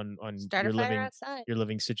 depending on Start a fire outside. your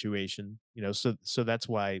living situation, so that's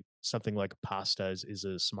why something like pasta is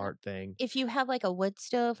a Yeah. smart thing. If you have, like, a wood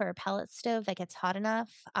stove or a pellet stove that gets hot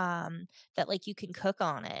enough, that, like, you can cook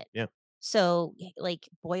on it. Yeah, So, like,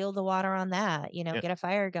 boil the water on that, yeah, get a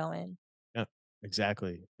fire going. yeah,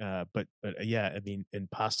 exactly. Yeah, I mean, and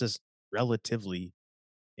pasta's relatively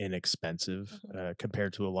inexpensive, Mhm.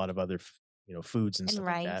 compared to a lot of other foods and And stuff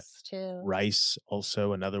like that. rice too. Rice,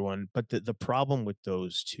 also another one, but the problem with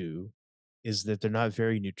those 2 is that they're not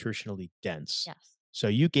very nutritionally dense. Yes. So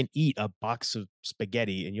you can eat a box of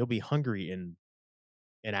spaghetti and you'll be hungry in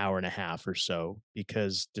an hour and a half or so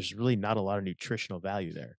because there's really not a lot of nutritional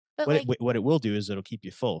value there. But, like What it will do is it'll keep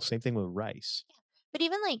you full. Same thing with rice. yeah, but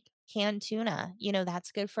even, like, canned tuna,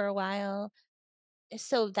 that's good for a while.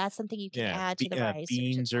 So that's something you can Yeah, add to the rice or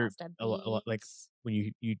to the beans are pasta. a lot like, Beans.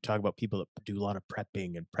 when you talk about people that do a lot of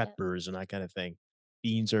prepping and Yep. preppers and that kinda thing,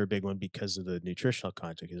 beans are a big one because of the nutritional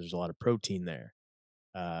content, 'cause there's a lot of protein there.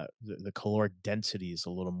 The caloric density is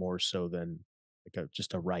a little more so than like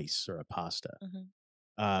just a rice or a pasta. Mhm.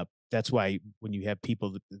 That's why when you have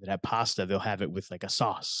people that have pasta, they'll have it with like a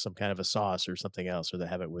sauce, some kind of a sauce or something else, or they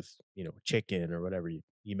have it with chicken or whatever.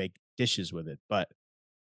 you make dishes with it. But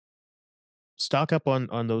stock up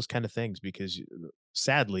on those kind of things because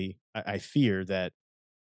sadly, I fear that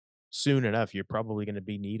soon enough you're probably going to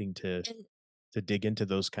be needing And to dig into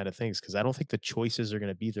those kind of things because I don't think the choices are going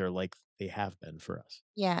to be there like they have been for us.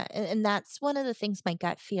 yeah, and that's one of the things my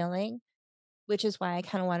gut feeling, which is why I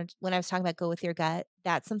kinda wanted when I was talking about go with your gut,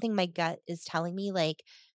 that's something my gut is telling me, like,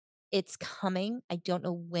 it's coming. I don't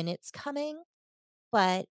know when it's coming,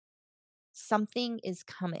 but something is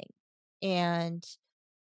coming. And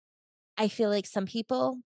I feel like some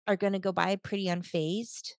people are gonna go by pretty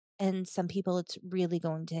unfazed, and some people it's really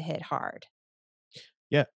going to hit hard.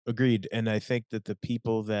 Yeah, agreed. And I think that the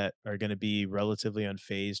people that are going to be relatively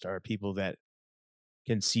unfazed are people that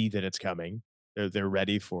can see that it's coming. They're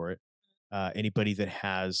ready for it. Anybody that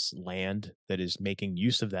has land that is making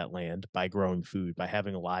use of that land by growing food, by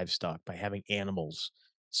having livestock, by having animals,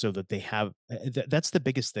 so that they have. That's the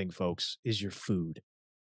biggest thing, folks, is your food.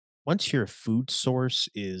 Once your food source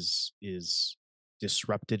is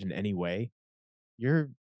disrupted in any way,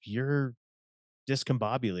 you're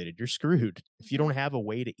discombobulated. You're screwed. If you Mhm, don't have a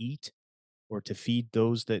way to eat or to feed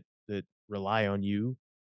those that rely on you,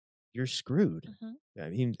 you're screwed. mhm. I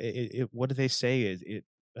mean, what do they say?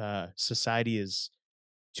 Society is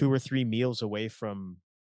 2 or 3 meals away from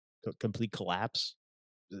complete collapse.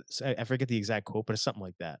 I forget the exact quote, but it's something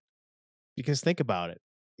like that. Because think about it.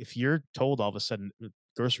 If you're told all of a sudden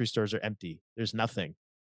grocery stores are empty, there's nothing,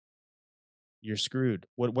 you're screwed.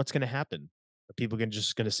 What's gonna happen? Are people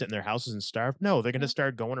just gonna sit in their houses and starve? No, they're gonna Mhm.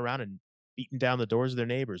 start going around and beating down the doors of their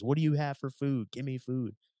neighbors. "What do you have for food? Give me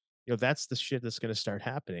food." That's the shit that's gonna start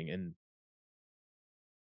happening, and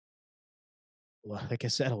like I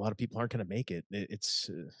said, a lot of people aren't gonna make it. It's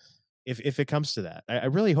if it comes to that, I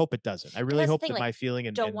really hope it doesn't. I And really that's the hope thing, that like, my feeling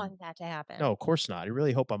don't and want that to no, happen. of course not. I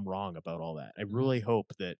really hope I'm wrong about all that. I Mhm. really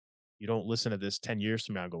hope that you don't listen to this 10 years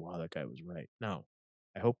from now and go, "Wow, that guy was right." No.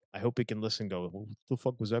 I hope he can listen and go, "Well, what the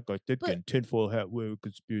fuck was that guy But thinking? Tinfoil hat wearing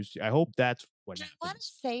conspiracy." I hope that's what and I wanna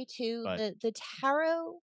happens. say too, But the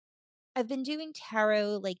tarot I've been doing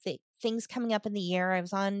tarot, like, the things coming up in the year. I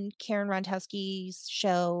was on Karen Rontowski's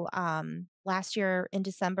show, last year in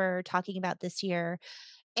December talking about this year,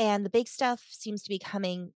 and the big stuff seems to be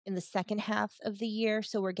coming in the second half of the year,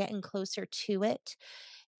 so we're getting closer to it.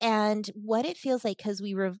 And what it feels like, because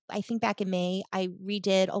I think back in May, I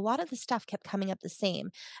redid a lot of the stuff kept coming up the same.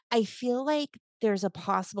 I feel like there's a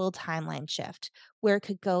possible timeline shift where it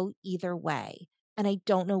could go either way. And I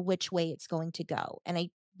don't know which way it's going to go. And I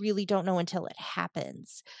really don't know until it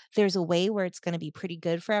happens. There's a way where it's going to be pretty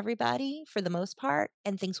good for everybody for the most part,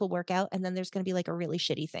 and things will work out. And then there's going to be like a really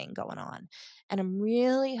shitty thing going on. And I'm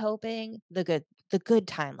really hoping the good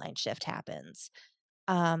timeline shift happens.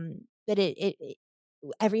 But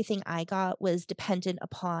everything I got was dependent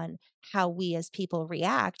upon how we as people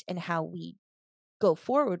react and how we go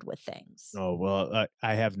forward with things. oh well,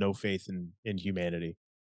 I have no faith in humanity.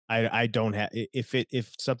 I don't have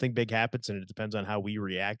if something big happens and it depends on how we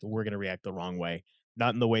react, we're gonna react the wrong way,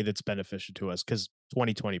 not in the way that's beneficial to us. Because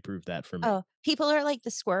 2020 proved that for me. Oh, people are like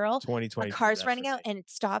the squirrel. A 2020 proved car's that for running out me. and it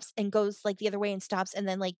stops and goes like the other way and stops and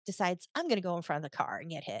then like decides I'm gonna go in front of the car and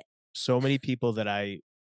get hit. So many people that I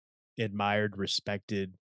admired,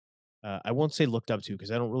 respected, I won't say looked up to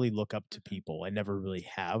because I don't really look up to Mhm. people. I never really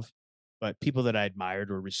have, but people that I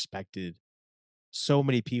admired or respected, so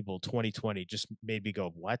many people, 2020 just made me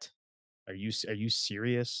go, "What? Are you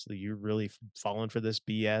serious? You're really falling for this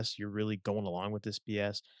BS? You're really going along with this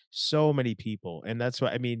BS?" So many people, and that's why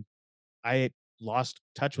I mean, I lost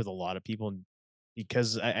touch with a lot of people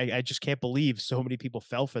because I just can't believe so many people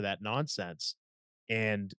fell for that nonsense.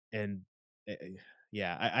 And eh, eh,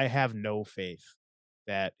 yeah, I have no faith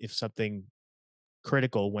that if something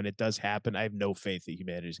critical when it does happen, I have no faith that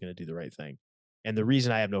humanity is going to do the right thing. And the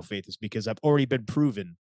reason I have no faith is because I've already been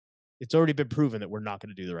proven. It's already been proven that we're not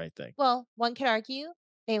going to do the right thing. Well, one could argue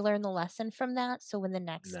they learn the lesson from that. So when the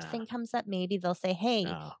next Nah, thing comes up, maybe they'll say, hey,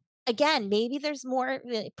 nah. again, maybe there's more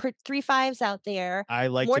three fives out there, I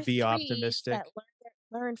like to more be threes that optimistic.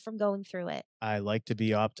 learn from going through it. I like to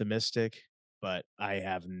be optimistic, but I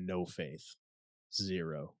have no faith.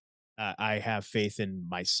 Zero. I have faith in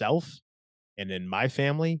myself and in my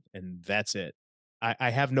family, and that's it.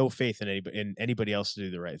 I have no faith in anybody else to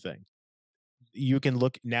do the right thing. You can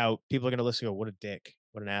look now. People are going to listen. And go, what a dick!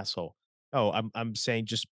 What an asshole! Oh, I'm saying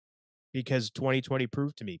just because 2020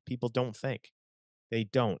 proved to me, people don't think. They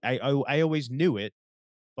don't. I always knew it,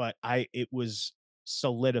 but I it was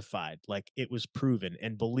solidified, like it was proven.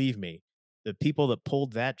 And believe me, the people that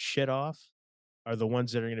pulled that shit off are the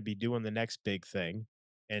ones that are going to be doing the next big thing,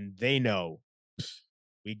 and they know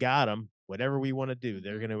we got them. Whatever we want to do,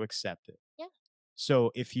 they're Mhm. going to accept it. Yeah.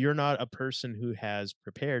 So if you're not a person who has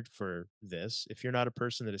prepared for this, if you're not a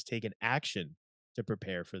person that has taken action to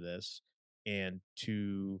prepare for this and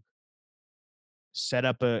to set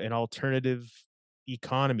up an alternative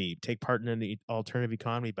economy, take part in the alternative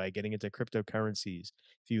economy by getting into cryptocurrencies,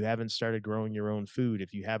 if you haven't started growing your own food,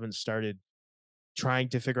 if you haven't started trying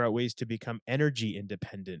to figure out ways to become energy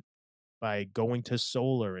independent by going to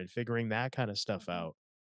solar and figuring that kind of stuff Mhm. out,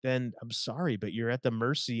 then I'm sorry, but you're at the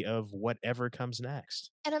mercy of whatever comes next.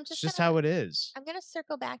 And It's just how it is. I'm gonna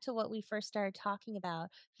circle back to what we first started talking about.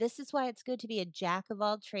 This is why it's good to be a jack of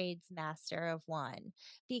all trades, master of one,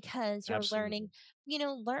 because you're learning,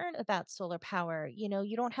 Absolutely. learn about solar power. You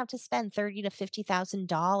don't have to spend thirty to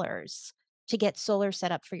 $50,000 to get solar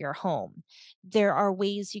set up for your home. There are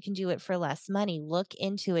ways you can do it for less money. Look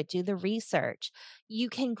into it, do the research. You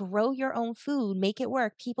can grow your own food, make it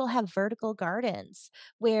work. People have vertical gardens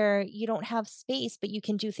where you don't have space, but you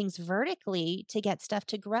can do things vertically to get stuff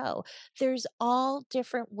to grow. There's all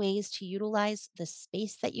different ways to utilize the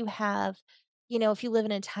space that you have. If you live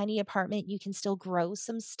in a tiny apartment, you can still grow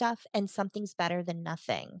some stuff, and something's better than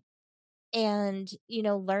nothing. And,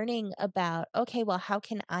 learning about, okay, well, how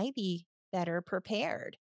can I be better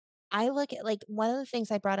prepared? I look at, like, one of the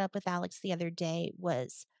things I brought up with Alex the other day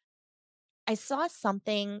was I saw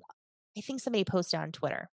something, I think somebody posted on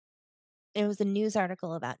Twitter. It was a news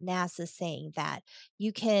article about NASA saying that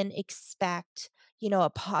you can expect, a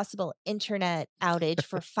possible internet outage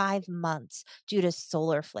for 5 months due to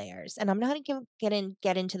solar flares. And I'm not going to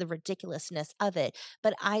get into the ridiculousness of it,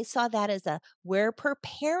 but I saw that as a we're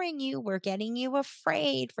preparing you, we're getting you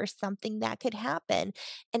afraid for something that could happen.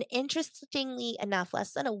 And interestingly enough,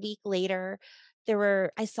 less than a week later,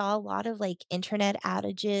 I saw a lot of like internet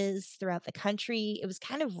outages throughout the country. It was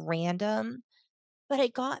kind of random, but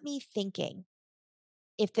it got me thinking,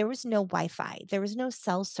 if there was no Wi-Fi, there was no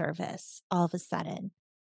cell service all of a sudden,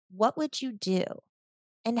 what would you do?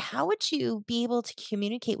 And how would you be able to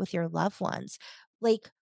communicate with your loved ones?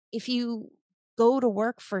 Like, if you go to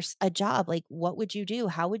work for a job, like, what would you do?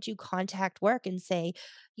 How would you contact work and say,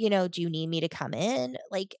 do you need me to come in?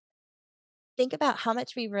 Like, think about how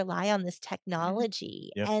much we rely on this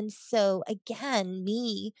technology. Yep. And so, again,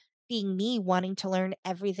 me being me wanting to learn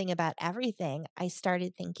everything about everything, I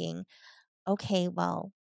started thinking, okay,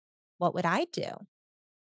 well, what would I do?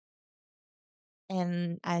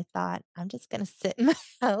 And I thought, I'm just gonna sit in my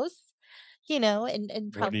house,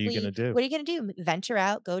 and What are you gonna probably do? what are you gonna do? Venture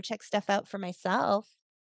out, go check stuff out for myself.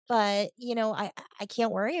 But, I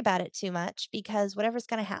can't worry about it too much because whatever's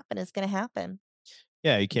gonna happen is gonna happen.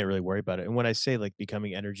 Yeah, you can't really worry about it. And when I say like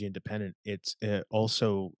becoming energy independent, it's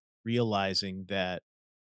also realizing that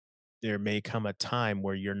there may come a time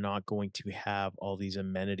where you're not going to have all these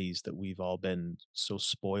amenities that we've all been so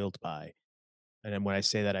spoiled by. And then when I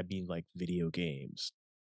say that, I mean like video games,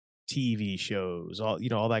 TV shows, all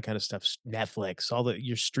that kind of stuff, Netflix, all the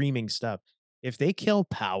your streaming stuff. If they kill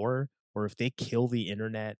power or if they kill the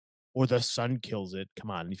internet or the sun kills it, come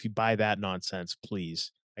on. If you buy that nonsense,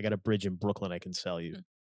 please. I got a bridge in Brooklyn I can sell you. Mm.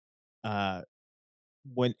 Uh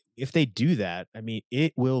when if they do that, I mean,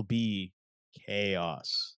 it will be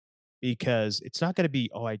chaos because it's not going to be,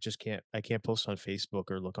 oh, I can't post on Facebook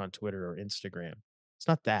or look on Twitter or Instagram. It's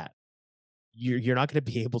not that. You're not going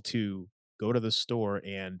to be able to go to the store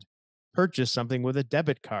and purchase something with a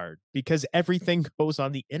debit card because everything goes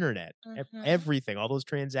on the internet. Mhm. Everything, all those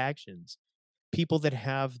transactions. People that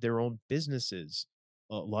have their own businesses,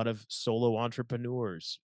 a lot of solo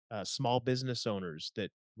entrepreneurs, small business owners that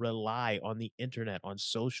rely on the internet, on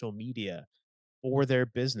social media for their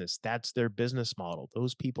business. That's their business model.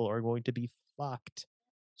 Those people are going to be fucked,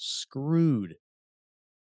 screwed.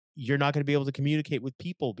 You're not going to be able to communicate with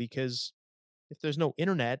people because if there's no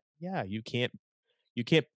internet, yeah, you can't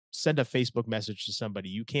send a Facebook message to somebody.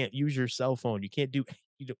 You can't use your cell phone. You can't do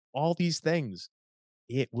all these things.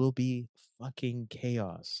 It will be fucking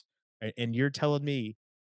chaos. And you're telling me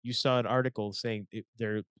you saw an article saying it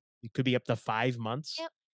could be up to 5 months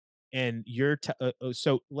Yep. and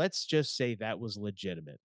so let's just say that was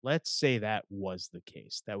legitimate. Let's say that was the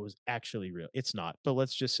case. That was actually real. It's not, but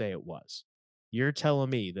let's just say it was. You're telling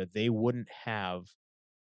me that they wouldn't have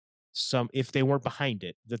some if they weren't behind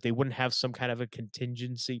it, that they wouldn't have some kind of a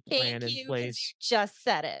contingency plan Thank in you, because you place? just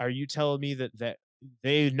said it. Are you telling me that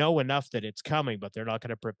they know enough that it's coming, but they're not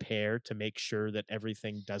gonna prepare to make sure that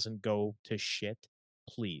everything doesn't go to shit?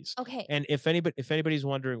 Please. Okay. And if anybody's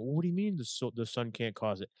wondering, "Well, what do you mean the sun can't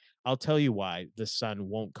cause it?" I'll tell you why the sun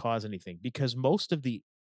won't cause anything, because most of the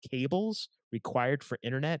cables required for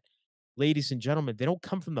internet, ladies and gentlemen, they don't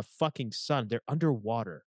come from the fucking sun, they're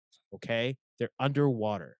underwater, okay? They're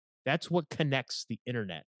underwater. That's what connects the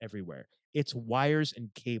internet everywhere. It's wires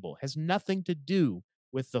and cable. Has nothing to do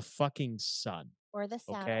with the fucking sun, Or the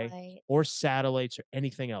okay? satellite. Or satellites or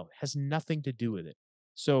anything else. Has nothing to do with it.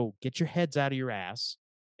 So get your heads out of your ass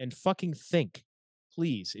and fucking think,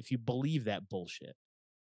 please, if you believe that bullshit.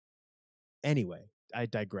 Anyway, I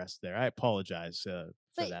digress there. I apologize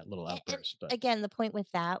for But that little and outburst, but again, the point with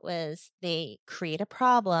that was they create a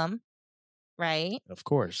problem, right? of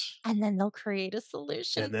course. And then they'll create a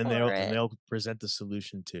solution And then for it. they'll present the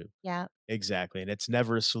solution too. Yeah. Exactly, and it's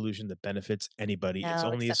never a solution that benefits anybody. It's No,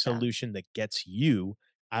 only a except them. solution that gets you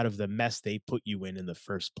out of the mess they put you in the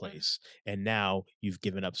first Mhm, place. And now you've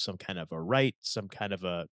given up some kind of a right, some kind of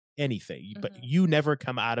a anything, but mhm. you never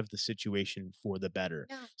come out of the situation for the better.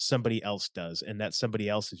 No. Somebody else does, and that somebody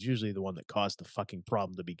else is usually the one that caused the fucking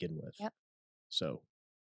problem to begin with. Yep. So,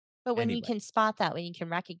 But when you anyway. can spot that, when you can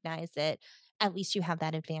recognize it, at least you have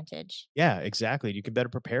that advantage. Yeah, exactly. You can better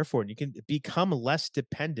prepare for it. You can become less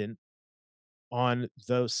dependent on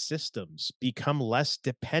those systems, become less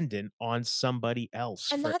dependent on somebody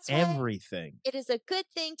else And for that's why everything. it is a good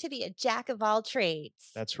thing to be a jack of all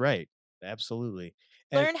trades. That's right. Absolutely.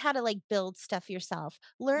 And Learn how to, like, build stuff yourself.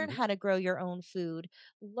 Learn mhm, how to grow your own food.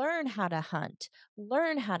 Learn how to hunt.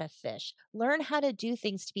 Learn how to fish. Learn how to do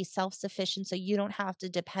things to be self-sufficient so you don't have to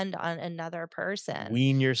depend on another person.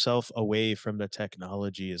 wean yourself away from the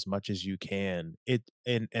technology as much as you can. It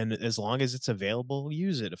and as long as it's available,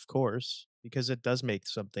 use it, of course, because it does make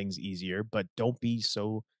some things easier, but don't be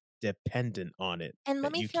so dependent on it And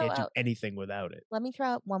that you can't do anything without it. let me throw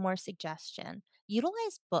out one more suggestion.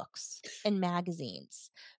 Utilize books and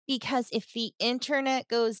magazines because if the internet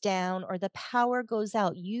goes down or the power goes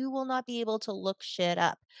out, you will not be able to look shit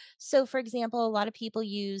up. So, for example, a lot of people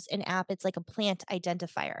use an app, it's like a plant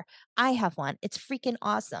identifier. I have one, it's freaking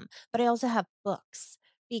awesome. But I also have books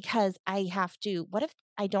because I have to, what if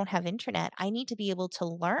I don't have internet? I need to be able to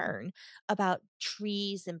learn about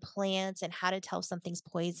trees and plants and how to tell if something's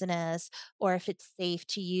poisonous or if it's safe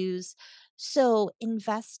to use. So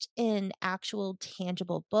invest in actual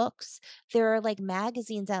tangible books. There are like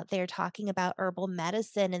magazines out there talking about herbal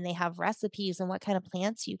medicine and they have recipes and what kind of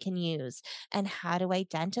plants you can use and how to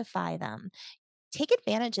identify them. Take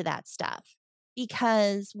advantage of that stuff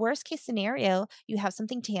because worst case scenario, you have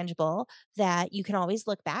something tangible that you can always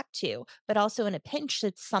look back to, but also in a pinch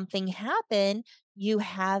should something happen, you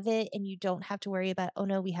have it and you don't have to worry about, oh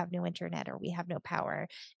no, we have no internet or we have no power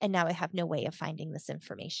and now I have no way of finding this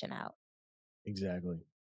information out. Exactly.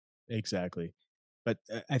 Exactly. But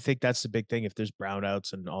I think that's the big thing. If there's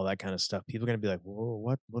brownouts and all that kind of stuff, people are gonna be like, "Whoa,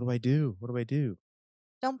 what do I do? What do I do?"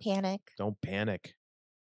 Don't panic. Don't panic.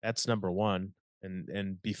 That's number 1.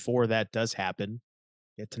 And before that does happen,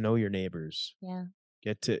 get to know your neighbors. Yeah.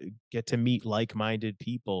 Get to meet like-minded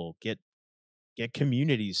people. Get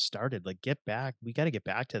communities started. Like get back. We got to get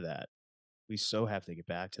back to that. We so have to get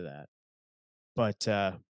back to that. But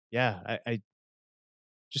yeah, I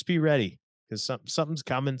just be ready because something's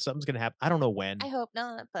coming. Something's gonna happen. I don't know I when. hope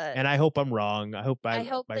not, but And I hope I'm wrong. I hope I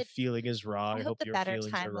hope my that feeling is wrong. I I hope hope the your better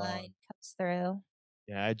feelings are timeline wrong. comes through.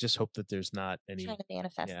 Yeah, I just hope that there's not Trying any to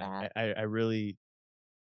manifest yeah, that. I really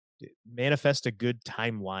manifest a good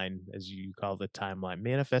timeline, as you call the timeline.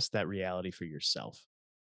 Manifest that reality for yourself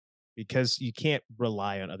because you can't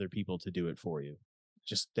rely on other people to do it for you.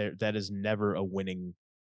 Just there, that is never a winning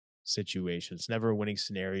situation. It's never a winning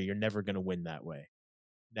scenario. You're never going to win that way.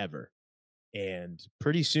 Never. And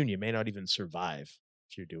pretty soon you may not even survive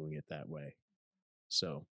if you're doing it that way.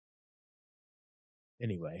 So,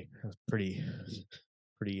 anyway, pretty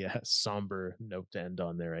pretty somber note to end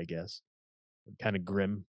on there, I guess. Kind of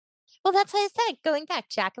grim. Well, that's why I said going back,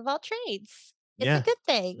 jack of all trades. It's a Yeah. good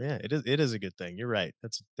thing. Yeah, it is a good thing. You're right.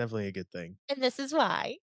 That's definitely a good thing. And this is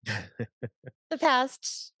why. The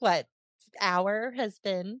past, what, hour has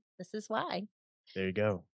been this is why. There you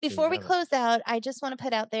go. There you Before we have it. close out, I just want to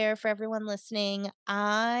put out there for everyone listening,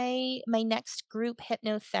 my next group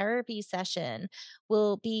hypnotherapy session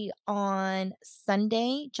will be on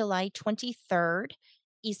Sunday, July 23rd,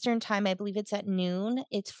 Eastern time. I believe it's at noon.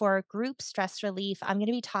 It's for group stress relief. I'm going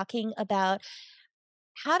to be talking about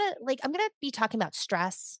I'm going to be talking about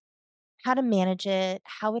stress, how to manage it,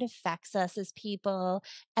 how it affects us as people.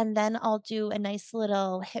 And then I'll do a nice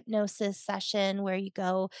little hypnosis session where you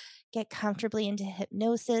go get comfortably into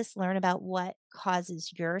hypnosis, learn about what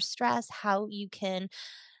causes your stress, how you can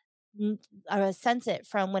n- sense it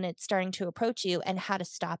from when it's starting to approach you, and how to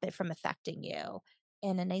stop it from affecting you.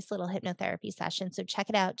 In a nice little hypnotherapy session. So check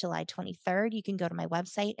it out July 23rd. You can go to my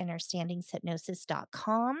website,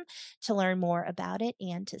 understandingshypnosis.com, to learn more about it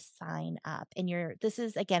and to sign up. And this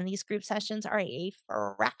is again, these group sessions are a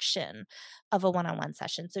fraction of a one on one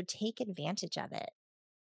session. So take advantage of it.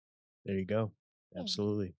 There you go. Yeah.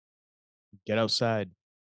 Absolutely. Get outside,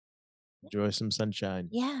 enjoy some sunshine.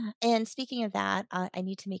 Yeah, and speaking of that, I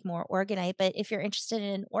need to make more Organite, but if you're interested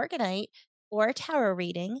in Organite or tarot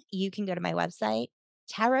reading, you can go to my website,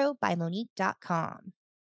 tarotbymonique.com.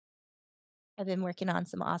 I've been working on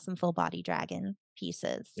some awesome full body dragon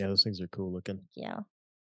pieces. Yeah, those things are cool looking. Thank you.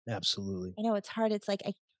 Absolutely. I know it's hard. It's like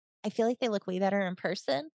I feel like they look way better in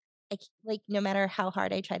person. Like no matter how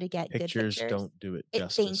hard I try to get good Pictures pictures. don't do it Thank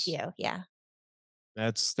justice. you. Yeah.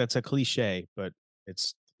 That's a cliche, but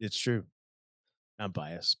it's true. I'm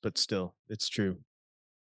biased, but still, it's true.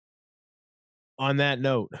 On that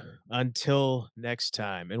note, until next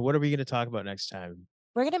time. And what are we going to talk about next time?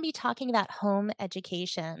 We're going to be talking about home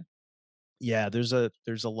education. Yeah, there's a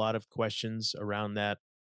lot of questions around that.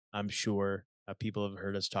 I'm sure people have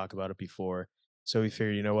heard us talk about it before. So we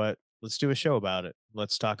figured, you know what? Let's do a show about it.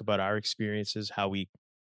 Let's talk about our experiences, how we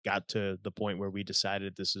got to the point where we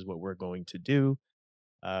decided this is what we're going to do.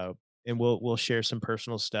 Uh, and we'll share some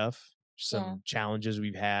personal stuff, Yeah. some challenges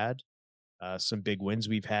we've had, some big wins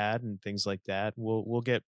we've had, and things like that. We'll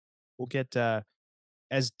get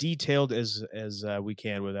as detailed as we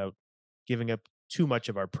can without giving up too much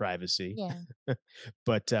of our privacy. Yeah.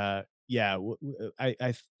 But yeah,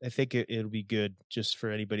 I think it'll be good just for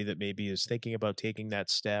anybody that maybe is thinking about taking that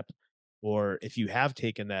step, or if you have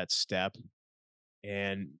taken that step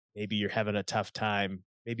and maybe you're having a tough time,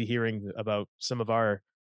 maybe hearing about some of our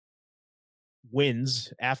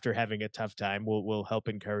wins after having a tough time will help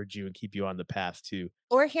encourage you and keep you on the path too.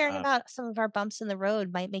 Or hearing Uh, about some of our bumps in the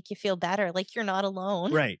road might make you feel better, like you're not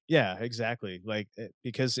alone. right? Yeah, exactly. Like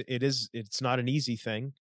because it's not an easy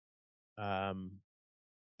thing. Um,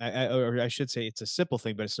 or I should say it's a simple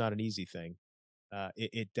thing, but it's not an easy thing.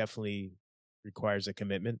 It definitely requires a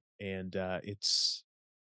commitment, and it's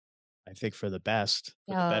I think for the best,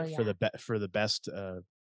 Oh, yeah. for the best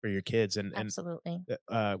for your kids, and Absolutely.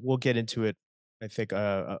 we'll get into it. I think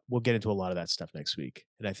we'll get into a lot of that stuff next week,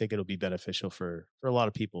 and I think it'll be beneficial for a lot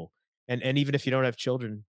of people. And even if you don't have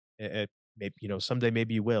children, maybe someday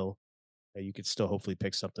maybe you will. You could still hopefully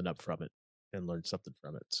pick something up from it and learn something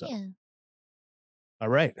from it. So, Yeah. all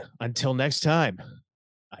right, until next time,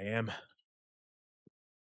 I am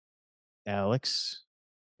Alex,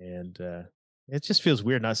 and it just feels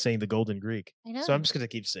weird not saying the Golden Greek. I So I'm know. just gonna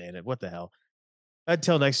keep saying it. What the hell?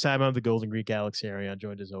 Until next time, I'm the Golden Greek Alex Arion,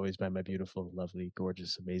 joined as always by my beautiful, lovely,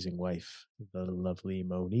 gorgeous, amazing wife, the lovely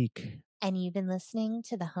Monique. And you've been listening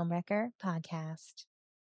to the Homewrecker podcast.